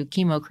had to do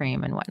chemo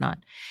cream and whatnot.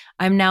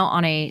 I'm now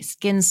on a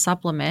skin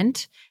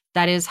supplement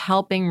that is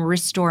helping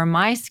restore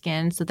my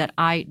skin so that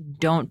I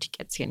don't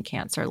get skin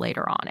cancer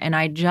later on. And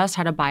I just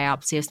had a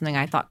biopsy of something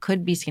I thought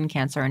could be skin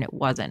cancer, and it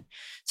wasn't.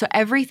 So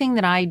everything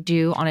that I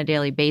do on a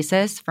daily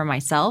basis for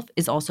myself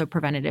is also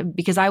preventative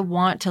because I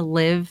want to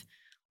live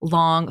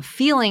long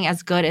feeling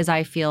as good as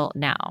I feel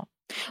now.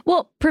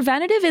 Well,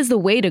 preventative is the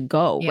way to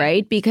go,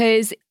 right?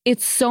 Because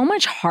it's so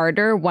much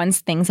harder once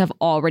things have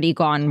already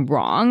gone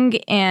wrong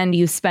and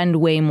you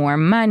spend way more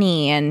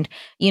money and,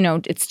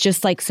 it's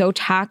just like so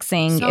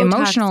taxing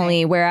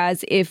emotionally.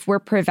 Whereas if we're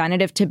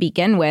preventative to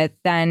begin with,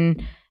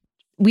 then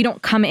we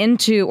don't come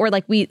into or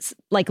like we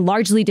like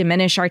largely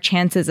diminish our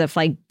chances of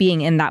like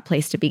being in that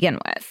place to begin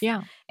with.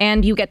 Yeah.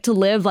 And you get to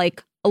live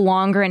like a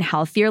longer and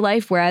healthier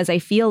life. Whereas I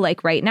feel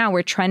like right now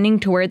we're trending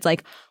towards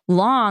like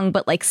long,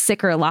 but like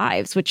sicker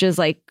lives, which is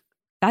like,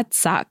 that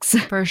sucks.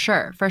 For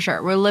sure.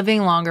 We're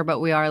living longer, but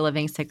we are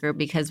living sicker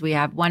because we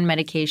have one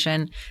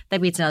medication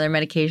that beats another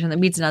medication that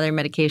beats another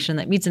medication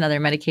that beats another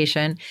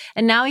medication.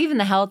 And now even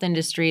the health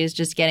industry is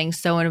just getting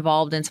so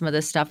involved in some of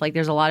this stuff. Like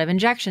there's a lot of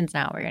injections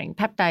now. We're getting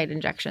peptide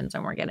injections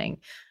and we're getting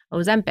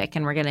Ozempic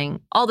and we're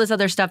getting all this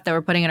other stuff that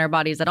we're putting in our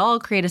bodies that all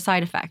create a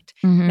side effect.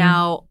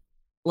 Now,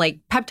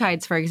 like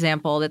peptides, for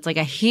example, that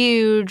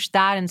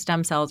and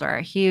stem cells are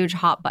a huge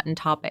hot button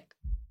topic.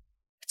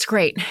 It's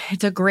great.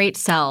 It's a great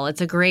sell. It's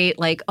a great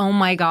like, oh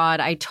my God,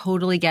 I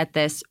totally get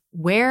this.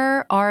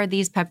 Where are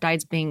these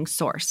peptides being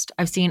sourced?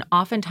 I've seen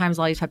oftentimes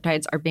all these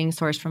peptides are being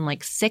sourced from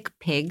like sick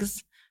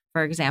pigs,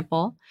 for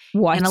example.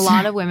 What? And a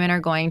lot of women are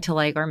going to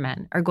like, or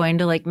men are going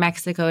to like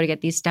Mexico to get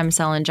these stem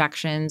cell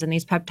injections and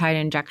these peptide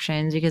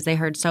injections because they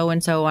heard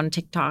so-and-so on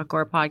TikTok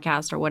or a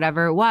podcast or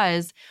whatever it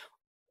was.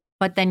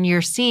 But then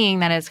you're seeing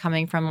that it's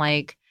coming from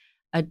like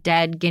a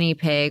dead guinea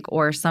pig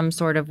or some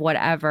sort of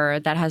whatever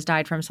that has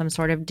died from some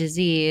sort of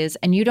disease.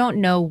 And you don't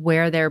know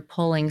where they're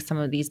pulling some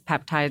of these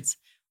peptides,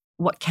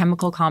 what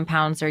chemical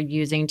compounds they're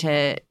using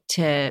to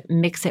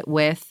mix it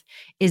with.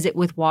 Is it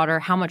with water?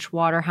 How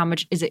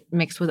much is it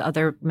mixed with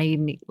other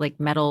maybe like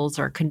metals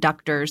or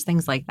conductors,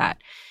 things like that.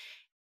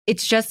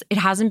 It's just, it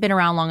hasn't been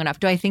around long enough.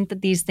 Do I think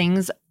that these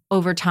things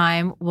over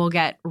time will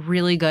get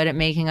really good at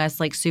making us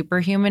like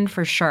superhuman?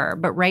 For sure.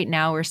 But right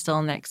now we're still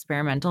in the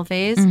experimental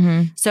phase.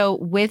 So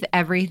with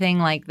everything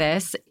like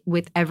this,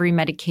 with every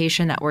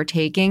medication that we're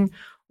taking,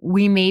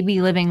 we may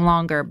be living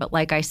longer. But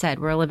like I said,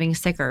 we're living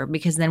sicker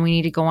because then we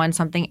need to go on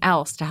something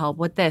else to help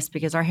with this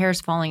because our hair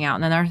is falling out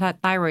and then our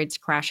thyroid's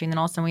crashing. Then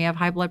all of a sudden we have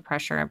high blood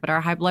pressure, but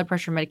our high blood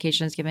pressure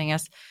medication is giving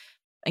us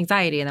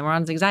anxiety and then we're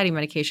on anxiety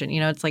medication.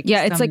 It's like,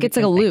 it's like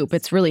a loop.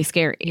 It's really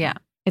scary. Yeah.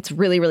 It's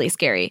really, really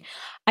scary.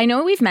 I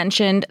know we've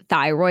mentioned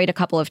thyroid a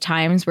couple of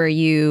times where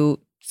you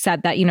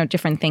said that,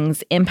 different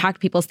things impact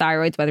people's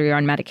thyroids, whether you're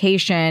on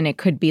medication, it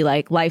could be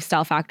like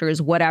lifestyle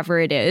factors, whatever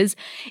it is.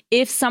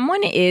 If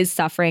someone is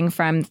suffering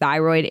from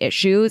thyroid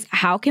issues,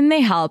 how can they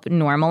help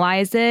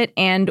normalize it?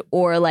 And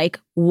or like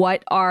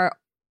what are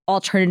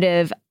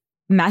alternative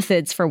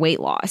methods for weight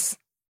loss?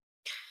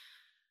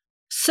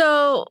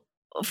 So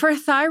for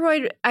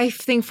thyroid, I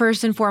think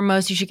first and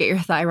foremost, you should get your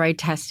thyroid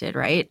tested,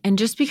 right? And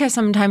just because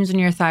sometimes when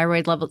your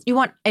thyroid levels, you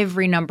want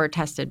every number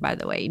tested, by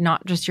the way,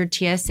 not just your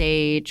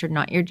TSH or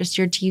not just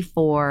your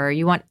T4.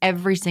 You want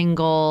every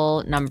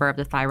single number of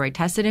the thyroid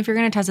tested. If you're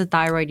going to test a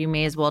thyroid, you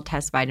may as well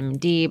test vitamin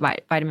D,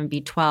 vitamin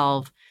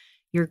B12,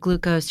 your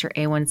glucose, your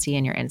A1C,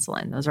 and your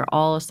insulin. Those are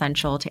all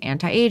essential to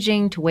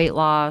anti-aging, to weight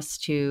loss,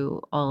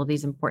 to all of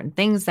these important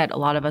things that a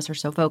lot of us are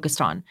so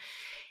focused on.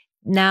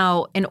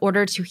 Now, in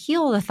order to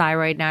heal the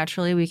thyroid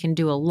naturally, we can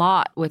do a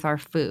lot with our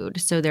food.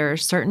 So there are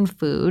certain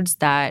foods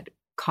that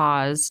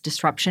cause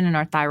disruption in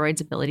our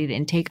thyroid's ability to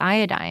intake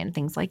iodine.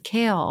 Things like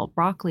kale,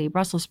 broccoli,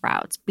 Brussels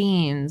sprouts,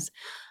 beans,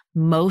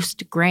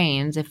 most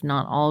grains, if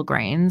not all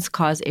grains,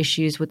 cause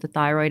issues with the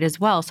thyroid as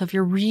well. So if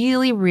you're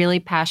really, really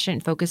passionate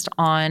and focused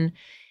on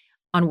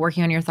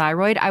working on your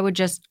thyroid, I would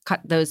just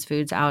cut those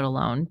foods out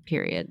alone,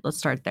 period. Let's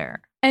start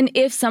there. And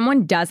if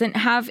someone doesn't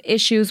have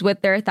issues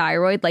with their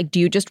thyroid, like, do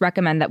you just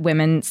recommend that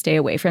women stay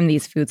away from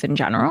these foods in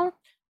general?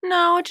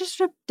 No, it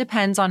just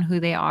depends on who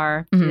they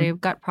are. Do they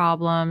have gut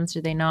problems?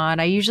 Do they not?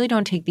 I usually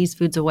don't take these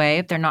foods away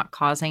if they're not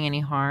causing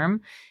any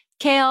harm.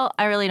 Kale,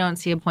 I really don't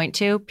see a point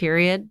to,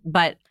 period.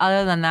 But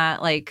other than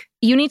that, like...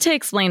 You need to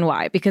explain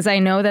why, because I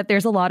know that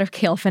there's a lot of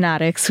kale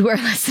fanatics who are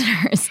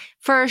listeners.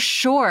 For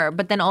sure.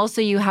 But then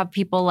also you have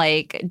people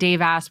like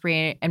Dave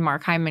Asprey and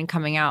Mark Hyman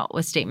coming out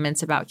with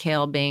statements about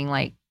kale being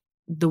like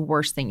the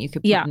worst thing you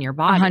could put in your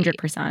body.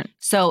 100%.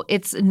 So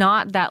it's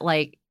not that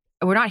like,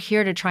 we're not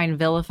here to try and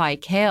vilify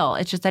kale.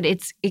 It's just that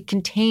it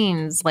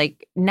contains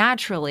like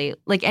naturally,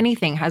 like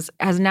anything has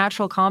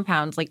natural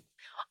compounds. Like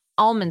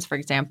almonds, for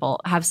example,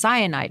 have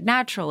cyanide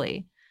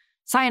naturally.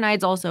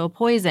 Cyanide's also a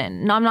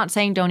poison. No, I'm not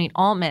saying don't eat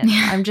almonds.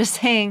 I'm just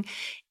saying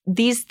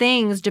these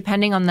things,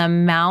 depending on the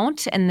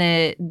amount and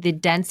the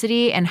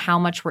density and how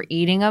much we're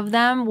eating of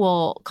them,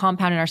 will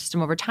compound in our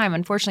system over time.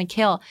 Unfortunately,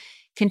 kale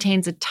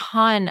contains a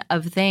ton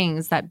of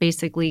things that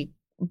basically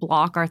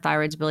block our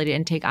thyroid's ability to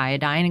intake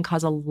iodine and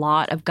cause a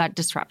lot of gut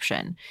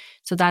disruption.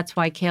 So that's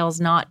why kale's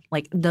not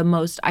like the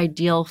most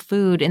ideal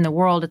food in the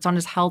world. It's not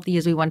as healthy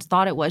as we once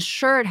thought it was.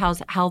 Sure, it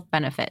has health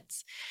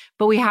benefits,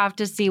 but we have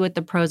to see what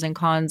the pros and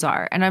cons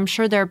are. And I'm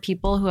sure there are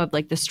people who have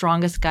like the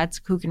strongest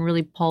guts who can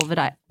really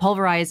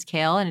pulverize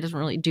kale and it doesn't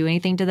really do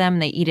anything to them.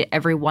 And they eat it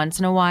every once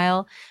in a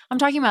while. I'm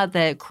talking about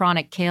the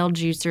chronic kale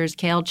juicers,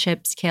 kale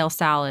chips, kale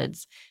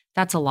salads.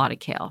 That's a lot of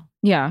kale.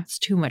 Yeah. It's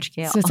too much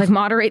kale. So it's like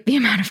moderate the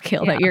amount of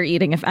kale that you're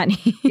eating, if any.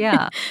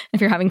 Yeah.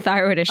 If you're having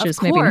thyroid issues,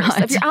 of maybe course.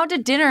 not. If you're out to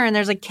dinner and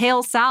there's a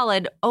kale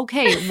salad,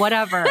 okay,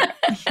 whatever.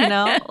 You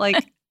know, like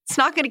it's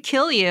not going to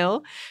kill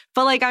you.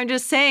 But like I'm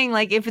just saying,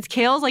 like if it's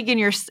kale's like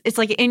it's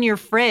like in your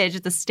fridge,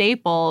 it's a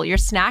staple. You're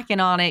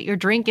snacking on it, you're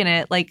drinking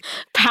it, like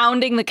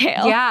pounding the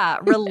kale. Yeah,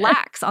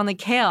 relax on the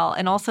kale.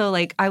 And also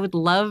like I would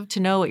love to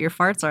know what your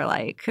farts are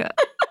like.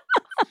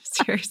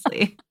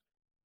 Seriously.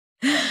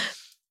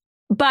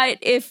 But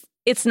if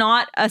it's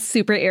not a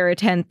super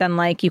irritant, then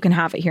like you can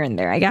have it here and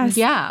there, I guess.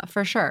 Yeah,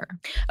 for sure.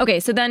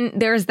 Okay, so then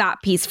there's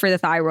that piece for the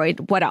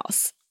thyroid. What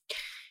else?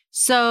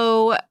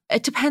 So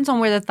it depends on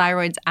where the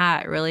thyroid's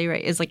at, really,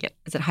 right? Is it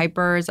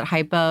hyper? Is it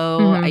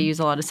hypo? I use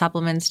a lot of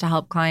supplements to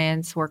help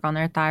clients work on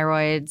their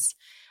thyroids.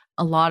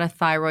 A lot of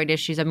thyroid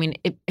issues. I mean,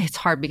 it's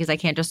hard because I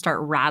can't just start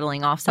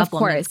rattling off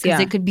supplements because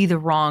it could be the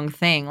wrong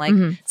thing. Like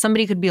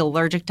somebody could be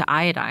allergic to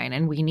iodine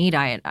and we need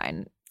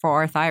iodine for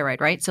our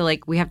thyroid, right? So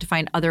like we have to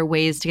find other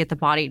ways to get the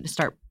body to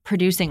start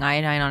producing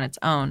iodine on its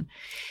own,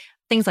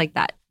 things like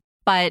that.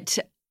 But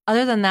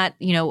other than that,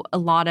 you know, a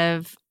lot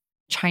of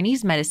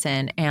Chinese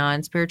medicine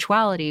and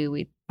spirituality,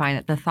 we find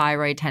that the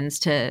thyroid tends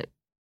to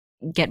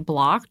get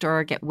blocked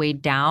or get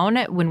weighed down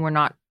when we're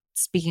not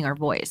speaking our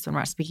voice, when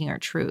we're not speaking our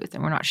truth,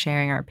 and we're not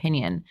sharing our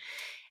opinion.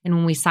 And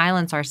when we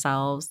silence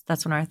ourselves,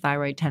 that's when our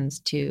thyroid tends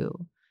to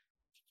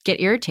get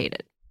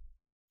irritated.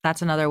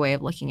 That's another way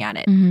of looking at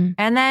it.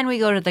 And then we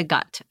go to the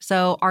gut.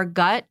 So our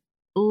gut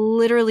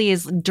literally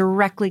is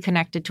directly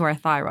connected to our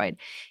thyroid.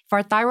 If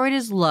our thyroid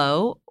is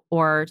low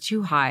or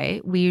too high,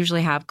 we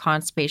usually have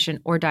constipation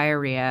or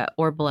diarrhea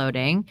or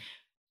bloating.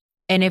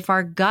 And if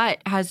our gut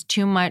has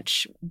too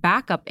much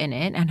backup in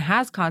it and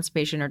has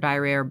constipation or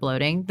diarrhea or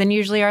bloating, then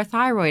usually our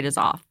thyroid is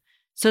off.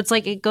 So it's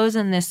like it goes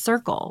in this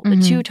circle. The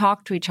two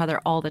talk to each other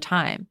all the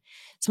time.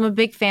 So I'm a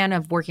big fan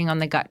of working on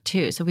the gut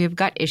too. So if we have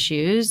gut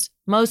issues,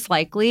 most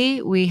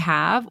likely we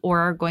have or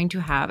are going to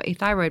have a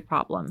thyroid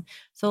problem.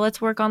 So let's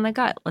work on the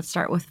gut. Let's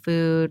start with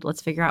food.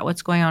 Let's figure out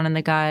what's going on in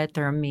the gut.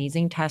 There are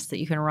amazing tests that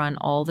you can run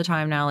all the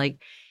time now, like,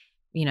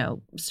 you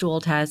know, stool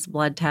tests,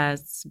 blood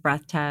tests,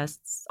 breath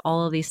tests.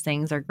 All of these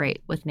things are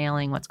great with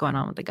nailing what's going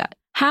on with the gut.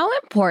 How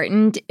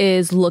important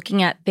is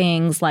looking at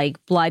things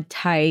like blood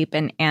type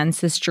and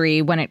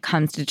ancestry when it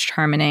comes to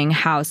determining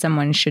how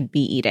someone should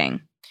be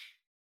eating?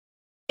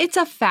 It's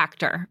a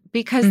factor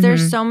because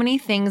there's so many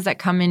things that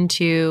come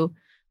into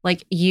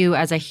like you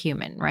as a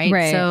human,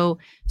 right?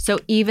 So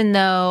even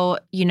though,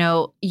 you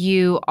know,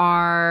 you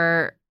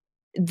are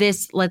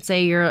this, let's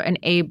say you're an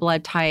A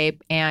blood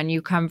type and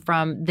you come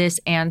from this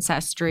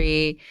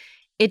ancestry,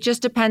 it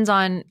just depends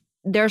on,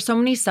 there are so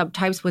many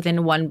subtypes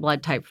within one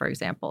blood type, for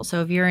example.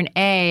 So if you're an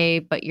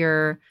A, but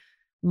your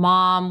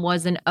mom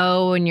was an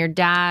O and your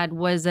dad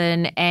was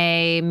an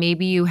A,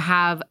 maybe you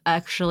have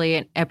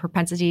actually a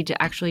propensity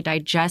to actually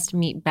digest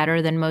meat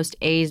better than most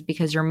A's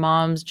because your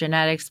mom's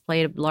genetics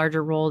played a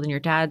larger role than your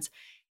dad's.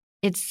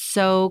 It's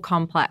so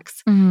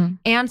complex.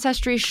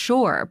 Ancestry,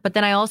 sure. But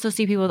then I also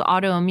see people with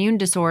autoimmune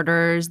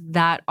disorders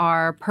that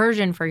are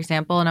Persian, for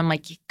example. And I'm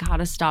like, you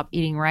gotta stop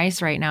eating rice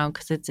right now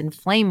because it's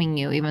inflaming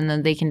you, even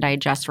though they can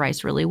digest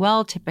rice really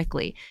well,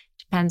 typically.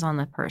 Depends on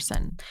the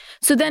person.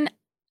 So then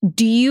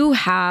do you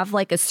have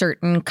like a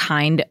certain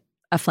kind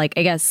like,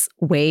 I guess,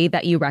 way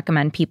that you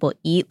recommend people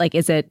eat? Like,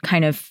 is it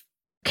kind of,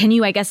 can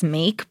you, I guess,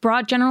 make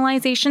broad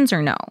generalizations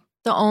or no?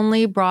 The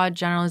only broad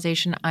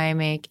generalization I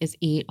make is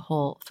eat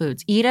whole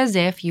foods. Eat as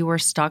if you were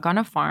stuck on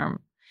a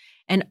farm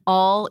and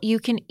all you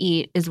can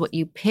eat is what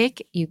you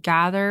pick, you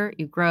gather,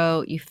 you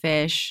grow, you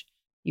fish,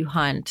 you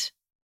hunt.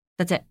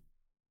 That's it.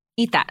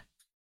 Eat that.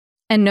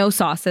 And no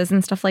sauces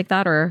and stuff like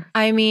that, or?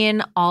 I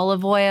mean,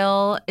 olive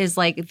oil is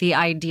like the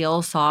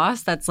ideal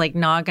sauce that's like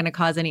not going to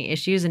cause any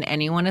issues in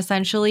anyone,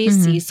 essentially.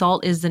 Mm-hmm. Sea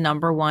salt is the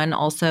number one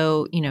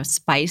also,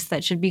 spice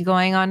that should be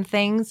going on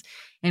things.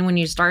 And when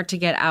you start to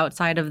get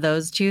outside of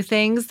those two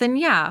things, then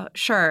yeah,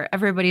 sure,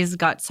 everybody's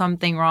got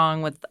something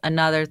wrong with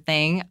another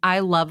thing. I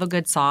love a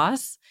good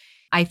sauce.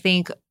 I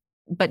think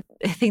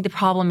the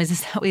problem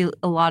is that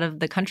a lot of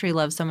the country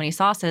loves so many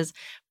sauces,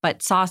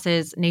 but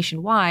sauces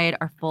nationwide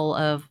are full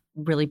of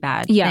really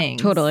bad things. Yeah,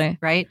 totally.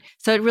 Right?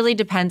 So it really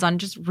depends on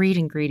just read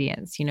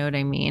ingredients, you know what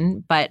I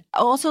mean? But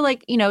also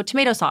like,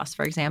 tomato sauce,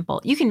 for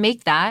example. You can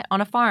make that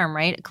on a farm,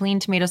 right? A clean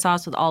tomato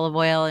sauce with olive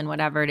oil and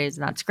whatever it is,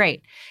 and that's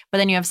great. But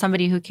then you have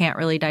somebody who can't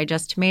really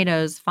digest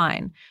tomatoes,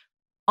 fine.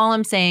 All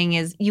I'm saying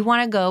is you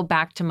want to go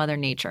back to Mother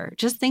Nature.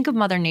 Just think of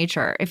Mother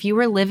Nature. If you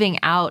were living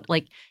out,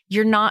 like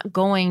you're not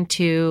going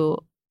to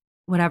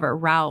whatever,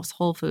 Ralph's,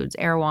 Whole Foods,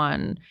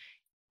 Erewhon,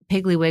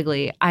 Piggly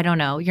Wiggly, I don't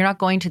know. You're not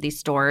going to these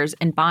stores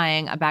and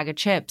buying a bag of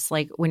chips.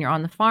 Like when you're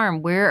on the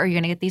farm, where are you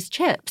going to get these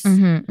chips?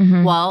 Mm-hmm,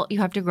 mm-hmm. Well, you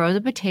have to grow the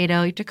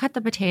potato. You have to cut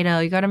the potato.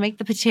 You got to make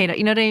the potato.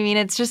 You know what I mean?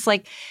 It's just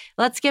like,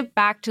 let's get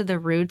back to the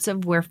roots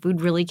of where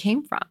food really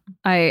came from.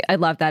 I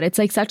love that. It's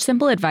like such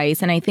simple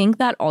advice. And I think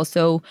that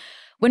also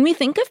when we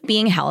think of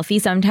being healthy,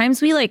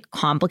 sometimes we like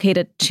complicate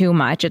it too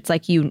much. It's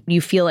like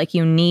you feel like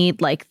you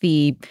need like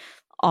the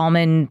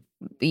almond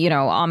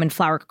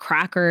flour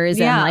crackers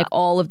and like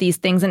all of these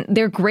things. And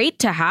they're great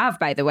to have,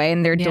 by the way,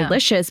 and they're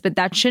delicious, but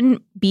that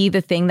shouldn't be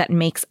the thing that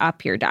makes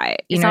up your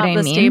diet. You know what I mean?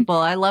 It's not the staple.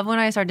 I love when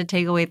I start to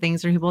take away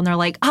things from people and they're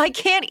like, I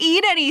can't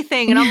eat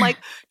anything. And I'm like,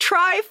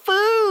 try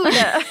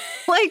food.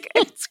 Like,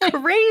 it's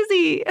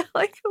crazy.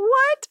 Like,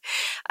 what?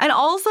 And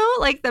also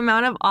like the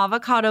amount of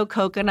avocado,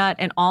 coconut,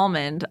 and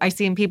almond I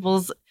see in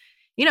people's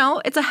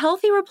it's a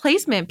healthy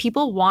replacement.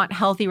 People want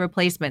healthy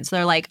replacements. So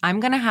they're like, I'm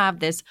going to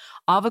have this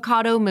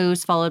avocado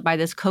mousse followed by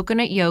this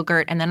coconut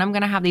yogurt, and then I'm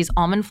going to have these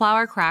almond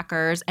flour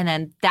crackers, and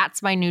then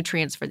that's my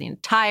nutrients for the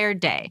entire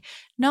day.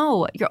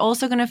 No, you're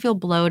also going to feel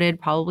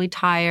bloated, probably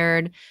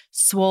tired,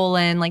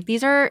 swollen. Like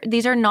these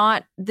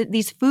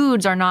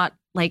foods are not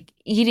like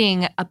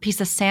eating a piece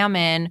of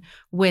salmon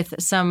with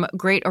some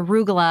great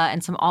arugula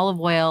and some olive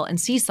oil and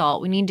sea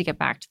salt. We need to get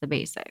back to the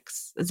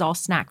basics. It's all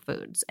snack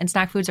foods. And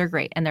snack foods are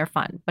great and they're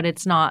fun, but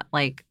it's not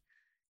like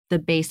the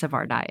base of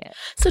our diet.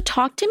 So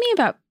talk to me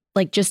about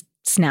like just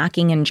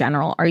snacking in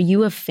general. Are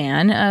you a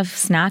fan of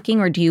snacking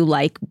or do you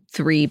like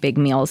 3 big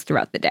meals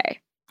throughout the day?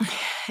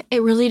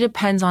 It really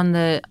depends on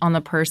the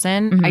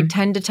person. Mm-hmm. I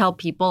tend to tell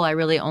people I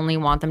really only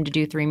want them to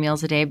do 3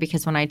 meals a day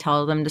because when I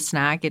tell them to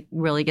snack, it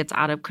really gets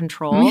out of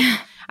control.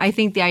 I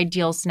think the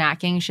ideal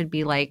snacking should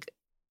be like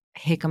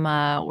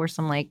jicama or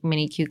some like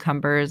mini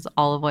cucumbers,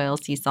 olive oil,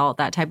 sea salt,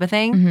 that type of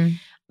thing. Mm-hmm.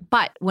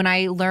 But when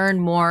I learn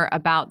more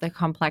about the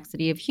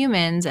complexity of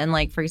humans and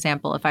like, for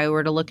example, if I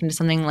were to look into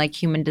something like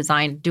human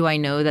design, do I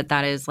know that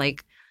that is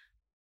like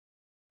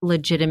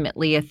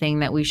legitimately a thing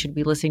that we should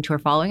be listening to or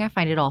following? I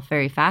find it all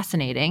very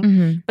fascinating.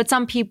 Mm-hmm. But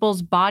some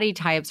people's body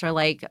types are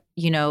like,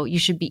 you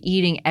should be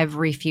eating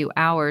every few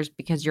hours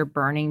because you're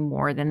burning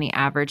more than the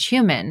average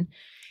human.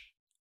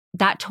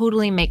 That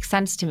totally makes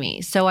sense to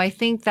me. So I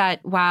think that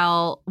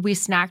while we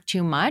snack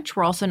too much,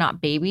 we're also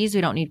not babies.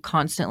 We don't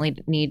constantly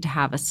need to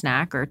have a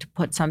snack or to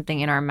put something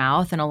in our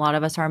mouth. And a lot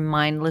of us are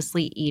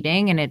mindlessly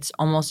eating and it's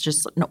almost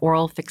just an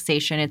oral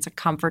fixation. It's a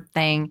comfort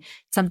thing,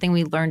 something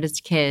we learned as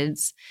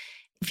kids.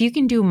 If you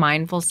can do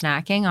mindful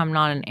snacking, I'm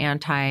not an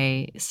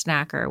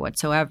anti-snacker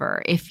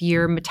whatsoever. If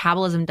your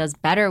metabolism does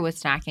better with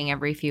snacking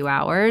every few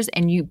hours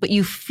but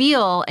you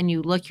feel and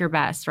you look your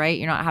best, right?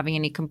 You're not having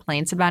any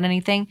complaints about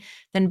anything,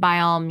 then by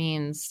all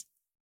means,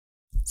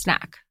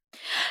 snack.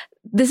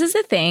 This is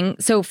the thing.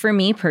 So for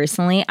me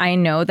personally, I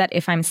know that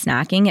if I'm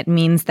snacking, it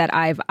means that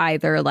I've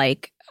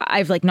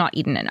not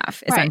eaten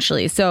enough,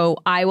 essentially. Right. So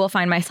I will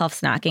find myself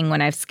snacking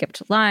when I've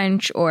skipped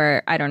lunch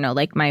or I don't know,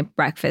 like my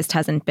breakfast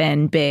hasn't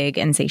been big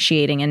and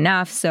satiating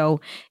enough.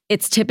 So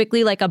it's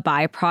typically like a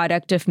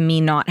byproduct of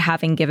me not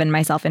having given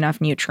myself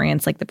enough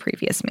nutrients like the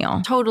previous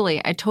meal. Totally.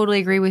 I totally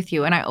agree with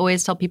you. And I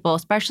always tell people,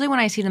 especially when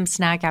I see them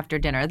snack after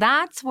dinner,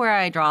 that's where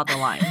I draw the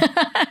line.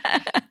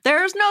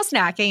 There's no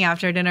snacking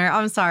after dinner.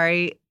 I'm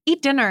sorry.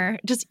 Eat dinner.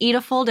 Just eat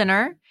a full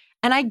dinner.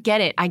 And I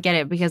get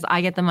it because I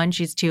get the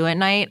munchies too at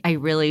night. I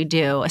really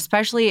do,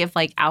 especially if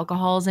like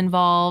alcohol is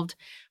involved.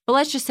 But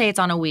let's just say it's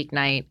on a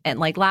weeknight and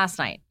like last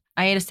night,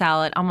 I ate a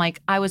salad. I'm like,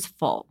 I was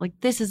full. Like,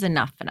 this is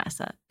enough,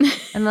 Vanessa.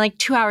 And like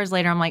 2 hours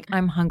later, I'm like,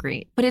 I'm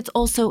hungry. But it's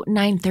also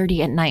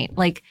 9:30 at night.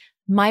 Like,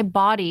 my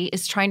body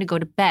is trying to go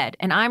to bed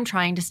and I'm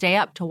trying to stay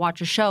up to watch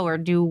a show or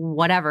do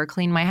whatever,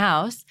 clean my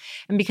house.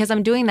 And because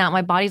I'm doing that,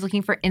 my body's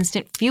looking for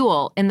instant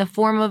fuel in the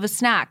form of a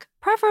snack,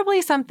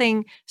 preferably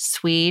something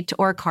sweet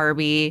or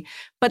carby.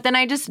 But then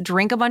I just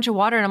drink a bunch of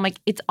water and I'm like,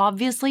 it's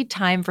obviously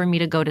time for me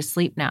to go to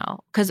sleep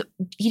now, because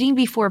eating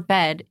before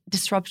bed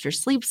disrupts your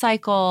sleep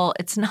cycle.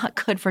 It's not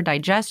good for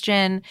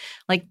digestion.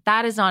 Like,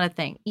 that is not a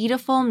thing. Eat a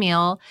full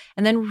meal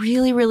and then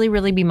really, really,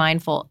 really be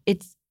mindful.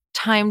 It's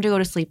time to go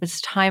to sleep.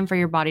 It's time for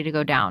your body to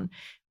go down.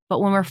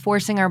 But when we're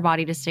forcing our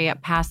body to stay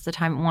up past the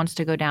time it wants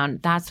to go down,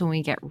 that's when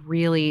we get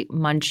really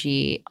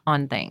munchy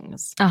on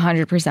things.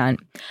 100%.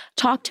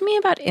 Talk to me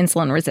about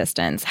insulin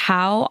resistance.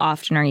 How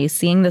often are you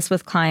seeing this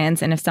with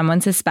clients? And if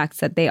someone suspects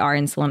that they are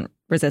insulin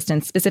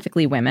resistant,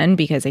 specifically women,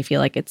 because I feel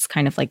like it's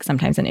kind of like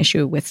sometimes an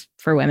issue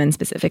for women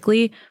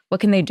specifically, what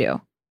can they do?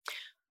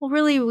 Well,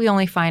 really, we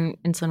only find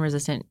insulin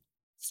resistant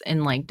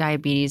in like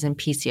diabetes and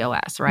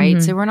PCOS, right?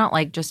 Mm-hmm. So we're not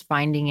like just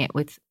finding it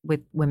with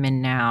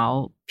women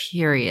now,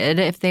 period.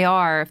 If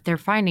they're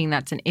finding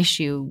that's an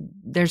issue,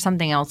 there's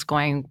something else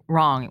going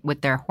wrong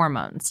with their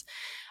hormones.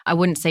 I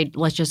wouldn't say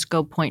let's just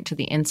go point to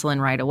the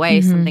insulin right away.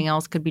 Mm-hmm. Something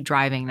else could be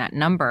driving that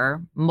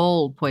number.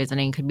 Mold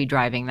poisoning could be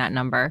driving that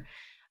number.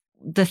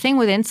 The thing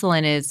with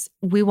insulin is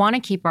we want to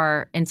keep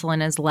our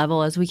insulin as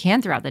level as we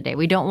can throughout the day.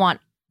 We're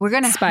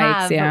going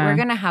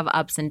to have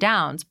ups and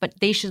downs, but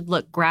they should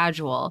look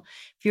gradual.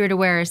 If you were to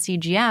wear a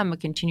CGM, a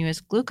continuous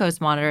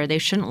glucose monitor, they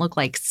shouldn't look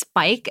like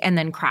spike and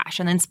then crash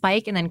and then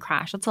spike and then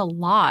crash. That's a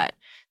lot.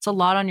 It's a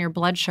lot on your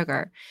blood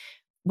sugar.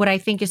 What I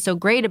think is so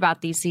great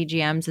about these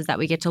CGMs is that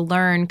we get to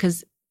learn,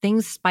 because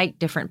things spike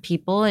different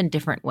people in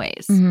different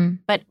ways. Mm-hmm.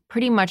 But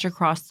pretty much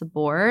across the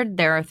board,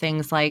 there are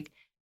things like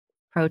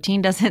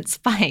protein doesn't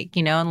spike,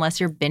 unless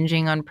you're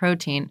binging on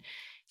protein.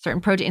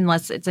 Certain protein,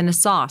 unless it's in a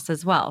sauce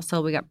as well.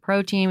 So we got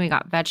protein, we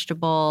got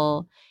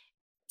vegetable.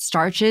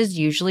 Starches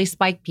usually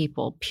spike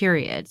people,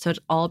 period. So it's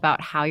all about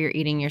how you're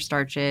eating your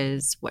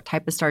starches. What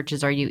type of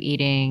starches are you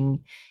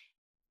eating?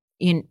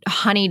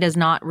 Honey does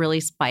not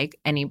really spike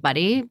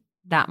anybody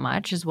that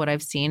much, is what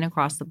I've seen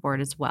across the board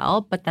as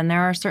well. But then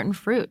there are certain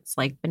fruits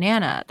like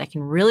banana that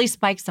can really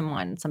spike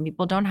someone. Some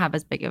people don't have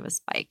as big of a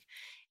spike.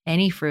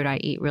 Any fruit I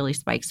eat really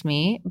spikes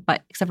me,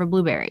 but except for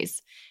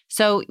blueberries.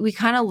 So we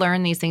kind of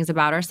learn these things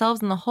about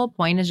ourselves. And the whole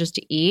point is just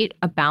to eat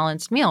a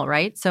balanced meal,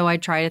 right? So I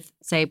try to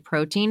say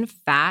protein,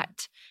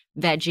 fat,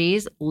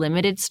 veggies,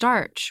 limited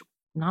starch.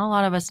 Not a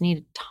lot of us need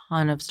a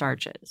ton of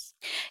starches.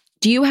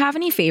 Do you have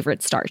any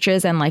favorite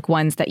starches and like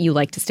ones that you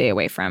like to stay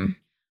away from?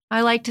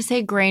 I like to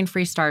say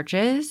grain-free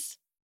starches.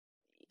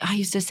 I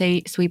used to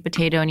say sweet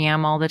potato and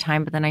yam all the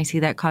time, but then I see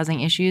that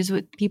causing issues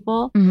with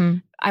people. Mm-hmm.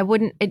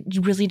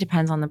 It really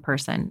depends on the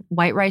person.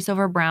 White rice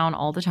over brown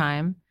all the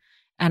time.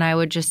 And I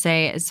would just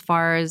say, as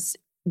far as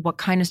what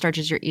kind of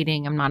starches you're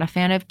eating, I'm not a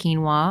fan of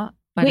quinoa.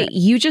 But wait,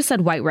 you just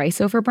said white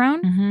rice over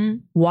brown? Mm-hmm.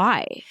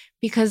 Why?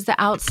 Because the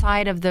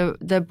outside of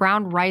the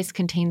brown rice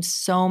contains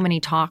so many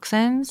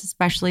toxins,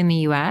 especially in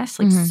the US,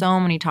 like so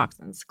many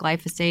toxins,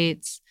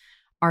 glyphosates,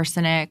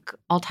 arsenic,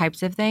 all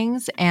types of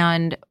things.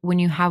 And when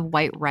you have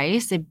white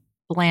rice, it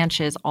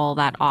blanches all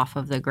that off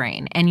of the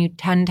grain. And you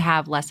tend to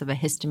have less of a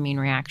histamine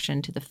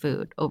reaction to the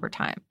food over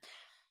time.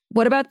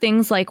 What about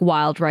things like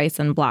wild rice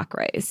and black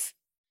rice?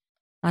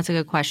 That's a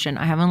good question.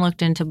 I haven't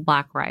looked into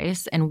black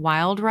rice. And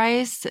wild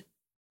rice,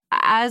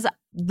 as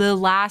the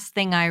last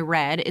thing I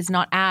read, is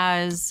not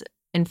as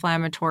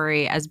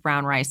inflammatory as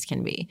brown rice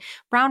can be.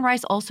 Brown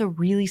rice also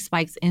really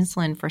spikes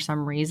insulin for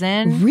some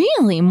reason.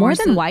 Really? More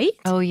than white?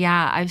 Oh,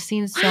 yeah. I've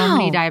seen so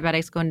many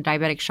diabetics go into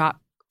diabetic shock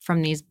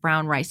from these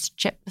brown rice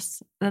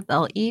chips that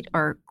they'll eat,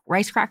 or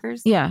rice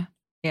crackers. Yeah.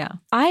 Yeah.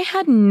 I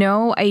had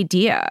no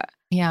idea.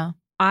 Yeah.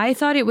 I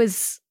thought it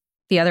was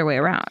the other way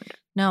around.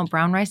 No,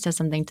 brown rice does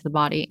something to the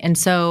body. And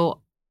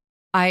so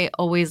I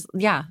always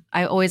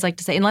like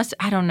to say, unless,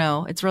 I don't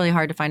know, it's really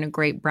hard to find a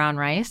great brown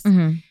rice.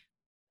 Mm-hmm.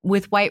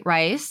 With white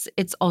rice,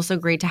 it's also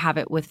great to have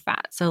it with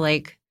fat. So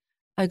like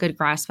a good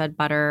grass-fed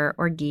butter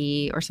or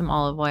ghee or some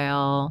olive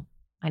oil.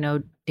 I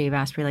know Dave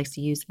Asprey likes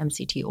to use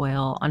MCT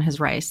oil on his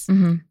rice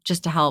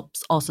just to help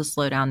also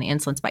slow down the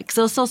insulin spike. Because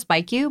it'll still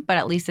spike you, but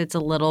at least it's a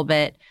little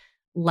bit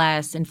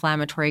less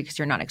inflammatory because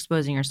you're not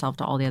exposing yourself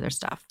to all the other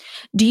stuff.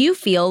 Do you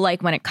feel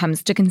like when it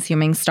comes to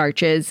consuming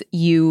starches,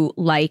 you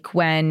like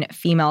when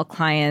female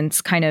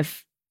clients kind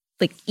of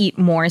like eat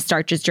more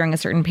starches during a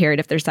certain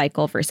period of their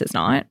cycle versus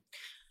not?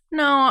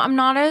 No, I'm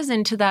not as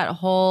into that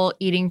whole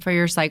eating for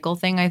your cycle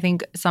thing. I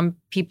think some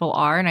people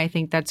are, and I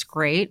think that's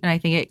great. And I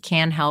think it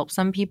can help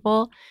some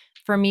people.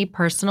 For me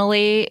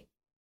personally,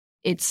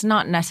 it's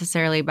not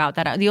necessarily about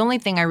that. The only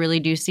thing I really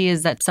do see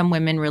is that some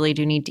women really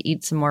do need to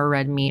eat some more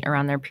red meat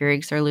around their period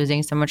because they're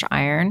losing so much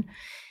iron.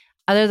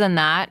 Other than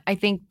that, I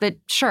think that,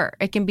 sure,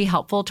 it can be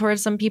helpful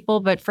towards some people.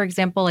 But for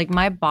example, like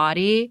my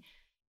body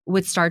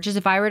with starches,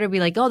 if I were to be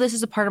like, oh, this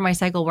is a part of my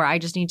cycle where I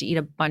just need to eat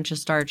a bunch of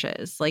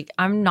starches, like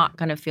I'm not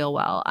going to feel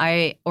well.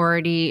 I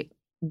already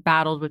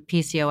battled with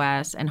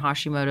PCOS and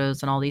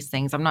Hashimoto's and all these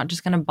things. I'm not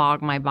just going to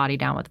bog my body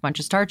down with a bunch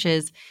of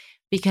starches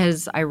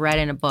because I read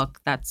in a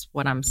book that's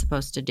what I'm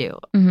supposed to do.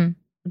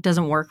 Mm-hmm.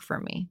 doesn't work for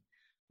me.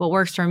 What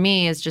works for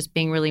me is just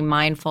being really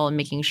mindful and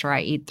making sure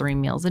I eat 3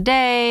 meals a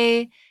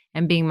day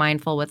and being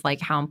mindful with like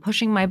how I'm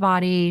pushing my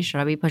body. Should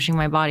I be pushing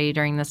my body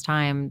during this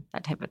time?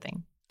 That type of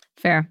thing.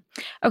 Fair.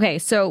 Okay,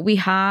 so we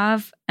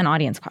have an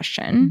audience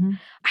question. Mm-hmm.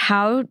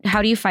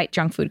 How do you fight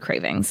junk food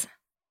cravings?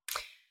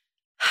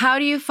 How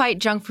do you fight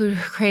junk food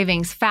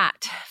cravings?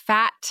 Fat.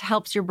 Fat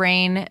helps your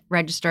brain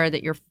register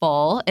that you're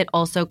full. It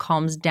also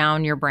calms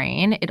down your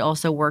brain. It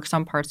also works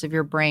on parts of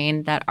your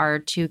brain that are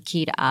too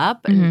keyed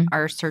up and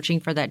are searching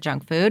for that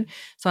junk food.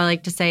 So I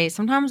like to say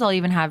sometimes I'll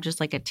even have just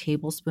like a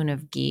tablespoon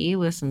of ghee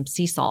with some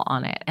sea salt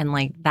on it. And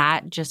like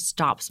that just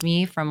stops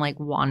me from like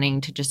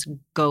wanting to just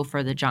go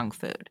for the junk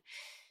food.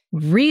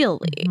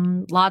 Really?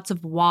 Mm-hmm. Lots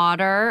of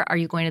water. Are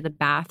you going to the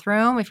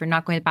bathroom? If you're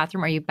not going to the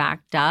bathroom, are you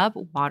backed up?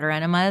 Water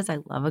enemas. I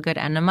love a good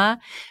enema.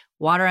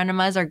 Water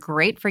enemas are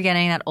great for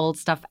getting that old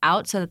stuff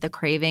out so that the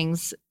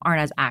cravings aren't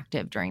as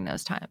active during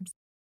those times.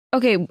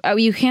 Okay,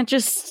 you can't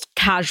just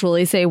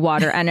casually say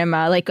water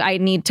enema. Like, I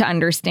need to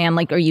understand,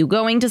 like, are you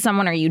going to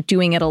someone? Are you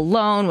doing it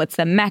alone? What's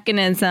the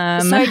mechanism?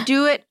 So I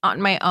do it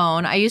on my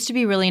own. I used to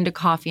be really into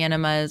coffee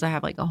enemas. I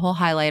have like a whole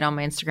highlight on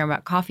my Instagram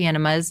about coffee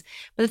enemas.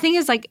 But the thing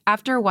is, like,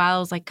 after a while, I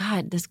was like,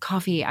 God, this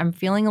coffee, I'm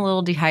feeling a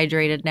little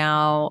dehydrated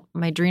now.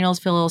 My adrenals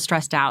feel a little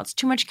stressed out. It's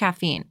too much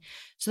caffeine.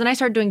 So then I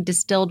started doing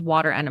distilled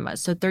water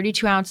enemas. So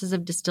 32 ounces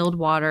of distilled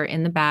water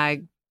in the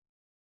bag.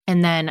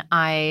 And then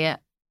I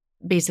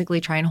basically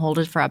try and hold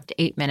it for up to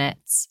 8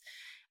 minutes.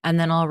 And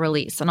then I'll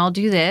release. And I'll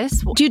do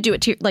this. Do you do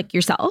it to like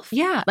yourself?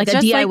 Yeah. Like a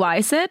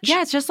DIY sitch?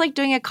 Yeah, it's just like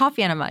doing a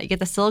coffee enema. You get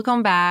the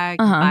silicone bag,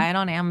 buy it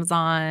on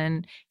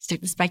Amazon,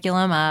 stick the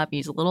speculum up,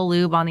 use a little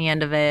lube on the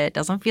end of it.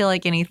 Doesn't feel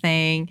like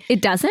anything.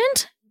 It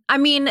doesn't? I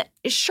mean,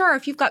 sure,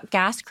 if you've got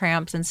gas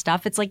cramps and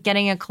stuff, it's like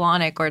getting a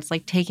colonic or it's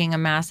like taking a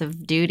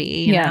massive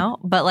duty, you know?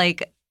 But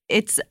like,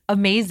 it's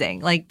amazing.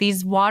 Like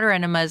these water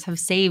enemas have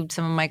saved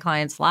some of my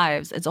clients'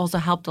 lives. It's also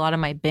helped a lot of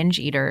my binge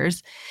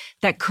eaters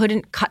that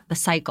couldn't cut the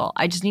cycle.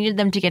 I just needed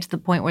them to get to the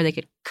point where they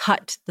could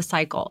cut the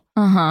cycle.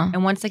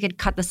 And once they could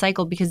cut the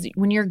cycle, because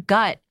when your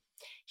gut,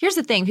 here's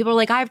the thing. People are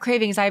like, I have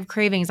cravings. I'm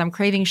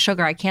craving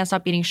sugar. I can't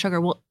stop eating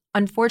sugar. Well,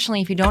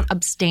 unfortunately, if you don't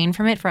abstain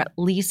from it for at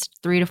least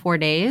 3 to 4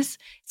 days,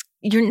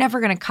 you're never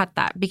going to cut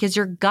that because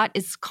your gut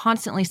is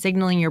constantly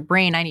signaling your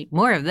brain, I need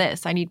more of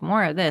this. I need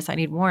more of this. I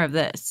need more of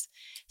this.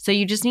 So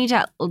you just need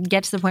to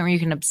get to the point where you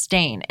can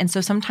abstain. And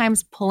so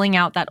sometimes pulling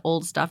out that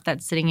old stuff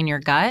that's sitting in your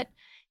gut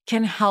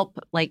can help,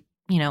 like,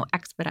 you know,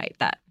 expedite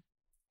that.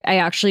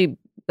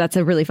 That's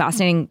a really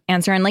fascinating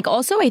answer. And like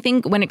also I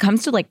think when it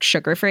comes to like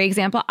sugar, for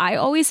example, I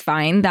always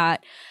find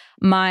that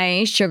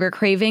my sugar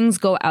cravings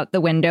go out the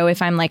window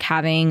if I'm like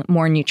having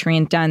more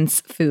nutrient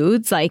dense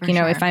foods. Like, you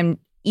know, if I'm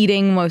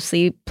eating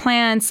mostly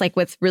plants, like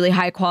with really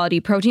high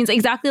quality proteins,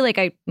 exactly like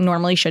I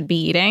normally should be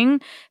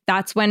eating,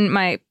 that's when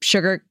my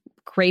sugar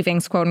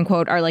cravings, quote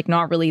unquote, are like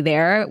not really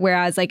there.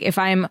 Whereas like if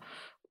I'm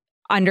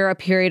under a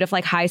period of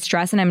like high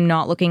stress and I'm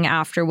not looking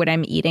after what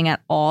I'm eating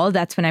at all,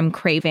 that's when I'm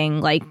craving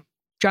like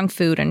junk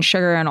food and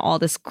sugar and all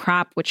this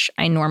crap, which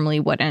I normally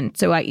wouldn't.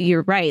 So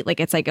you're right.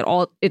 Like it's like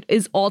it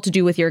is all to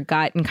do with your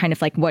gut and kind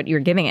of like what you're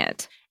giving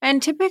it.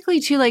 And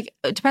typically too, like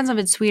it depends on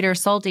if it's sweet or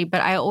salty,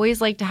 but I always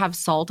like to have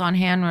salt on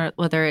hand,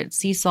 whether it's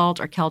sea salt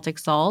or Celtic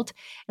salt.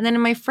 And then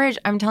in my fridge,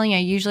 I'm telling you,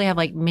 I usually have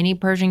like mini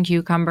Persian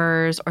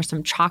cucumbers or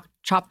some chopped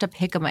up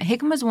jicama.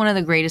 Jicama is one of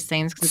the greatest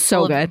things because it's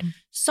so good.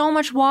 So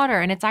much water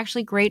and it's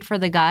actually great for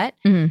the gut.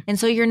 And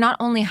so you're not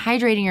only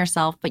hydrating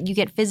yourself, but you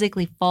get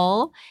physically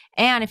full.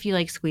 And if you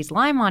like squeeze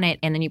lime on it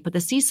and then you put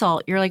the sea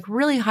salt, you're like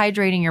really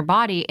hydrating your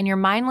body and you're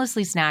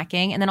mindlessly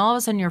snacking. And then all of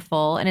a sudden you're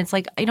full and it's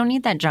like, I don't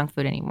need that junk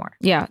food anymore.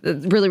 Yeah,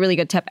 really, really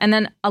good tip. And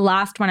then a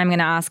last one I'm going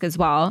to ask as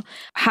well.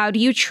 How do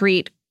you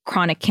treat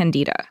chronic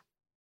Candida?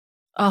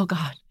 Oh,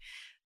 God.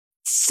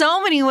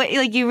 So many ways.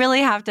 Like you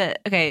really have to.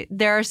 Okay,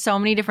 there are so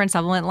many different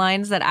supplement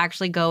lines that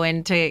actually go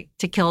in to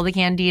kill the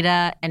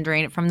Candida and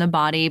drain it from the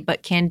body.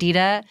 But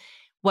Candida,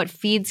 what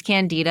feeds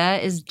Candida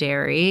is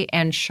dairy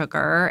and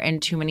sugar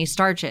and too many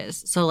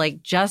starches. So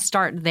like just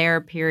start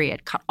there,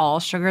 period. Cut all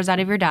sugars out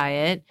of your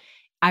diet.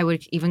 I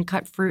would even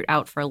cut fruit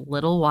out for a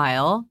little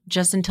while,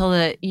 just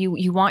until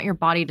you want your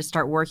body to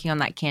start working on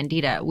that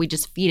Candida. We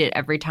just feed it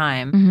every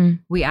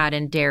time. We add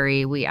in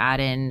dairy. We add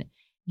in,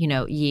 you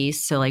know,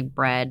 yeast, so like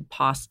bread,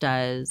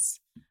 pastas,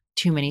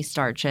 too many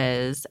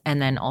starches,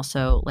 and then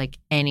also like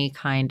any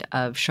kind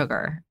of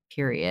sugar,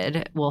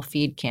 period, will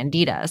feed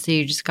Candida. So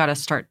you just got to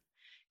start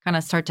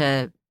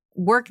to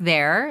work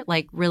there,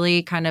 like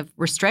really kind of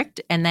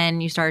restrict, and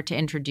then you start to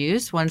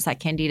introduce once that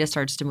Candida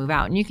starts to move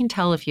out. And you can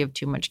tell if you have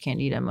too much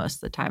Candida most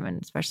of the time,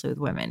 and especially with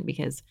women,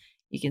 because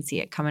you can see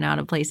it coming out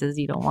of places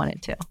you don't want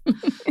it to.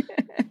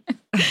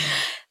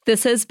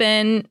 This has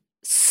been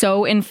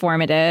so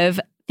informative.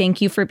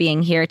 Thank you for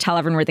being here. Tell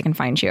everyone where they can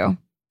find you.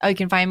 Oh, you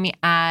can find me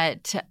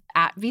at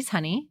V's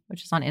Honey,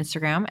 which is on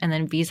Instagram, and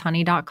then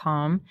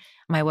vshoney.com.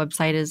 My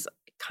website is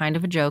kind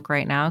of a joke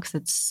right now because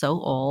it's so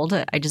old.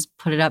 I just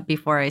put it up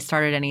before I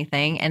started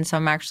anything. And so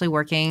I'm actually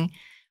working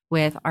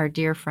with our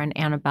dear friend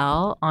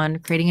Annabelle on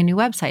creating a new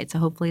website. So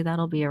hopefully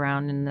that'll be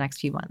around in the next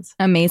few months.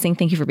 Amazing.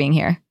 Thank you for being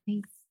here.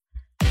 Thanks.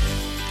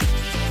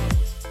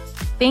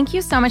 Thank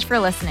you so much for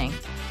listening.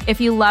 If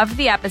you loved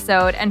the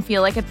episode and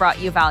feel like it brought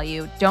you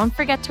value, don't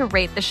forget to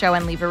rate the show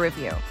and leave a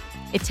review.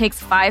 It takes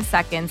 5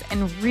 seconds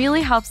and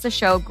really helps the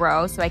show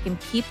grow so I can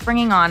keep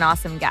bringing on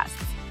awesome guests.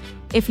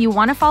 If you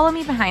want to follow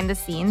me behind the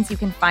scenes, you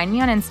can find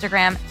me on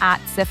Instagram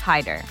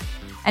 @SifHider.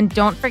 And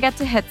don't forget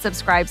to hit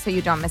subscribe so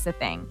you don't miss a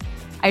thing.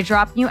 I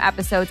drop new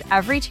episodes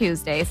every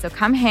Tuesday, so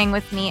come hang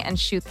with me and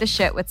shoot the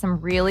shit with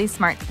some really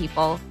smart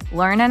people,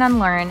 learn and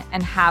unlearn,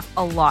 and have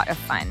a lot of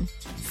fun.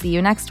 See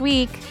you next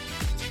week.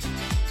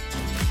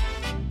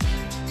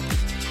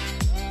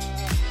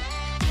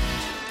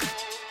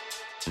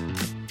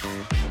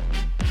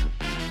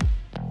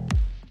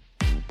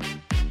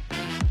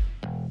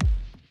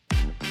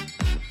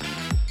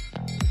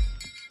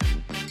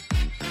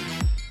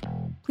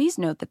 Please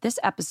note that this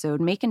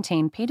episode may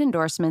contain paid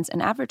endorsements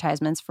and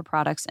advertisements for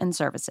products and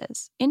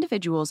services.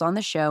 Individuals on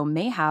the show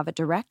may have a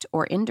direct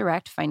or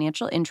indirect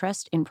financial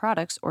interest in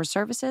products or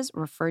services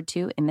referred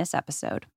to in this episode.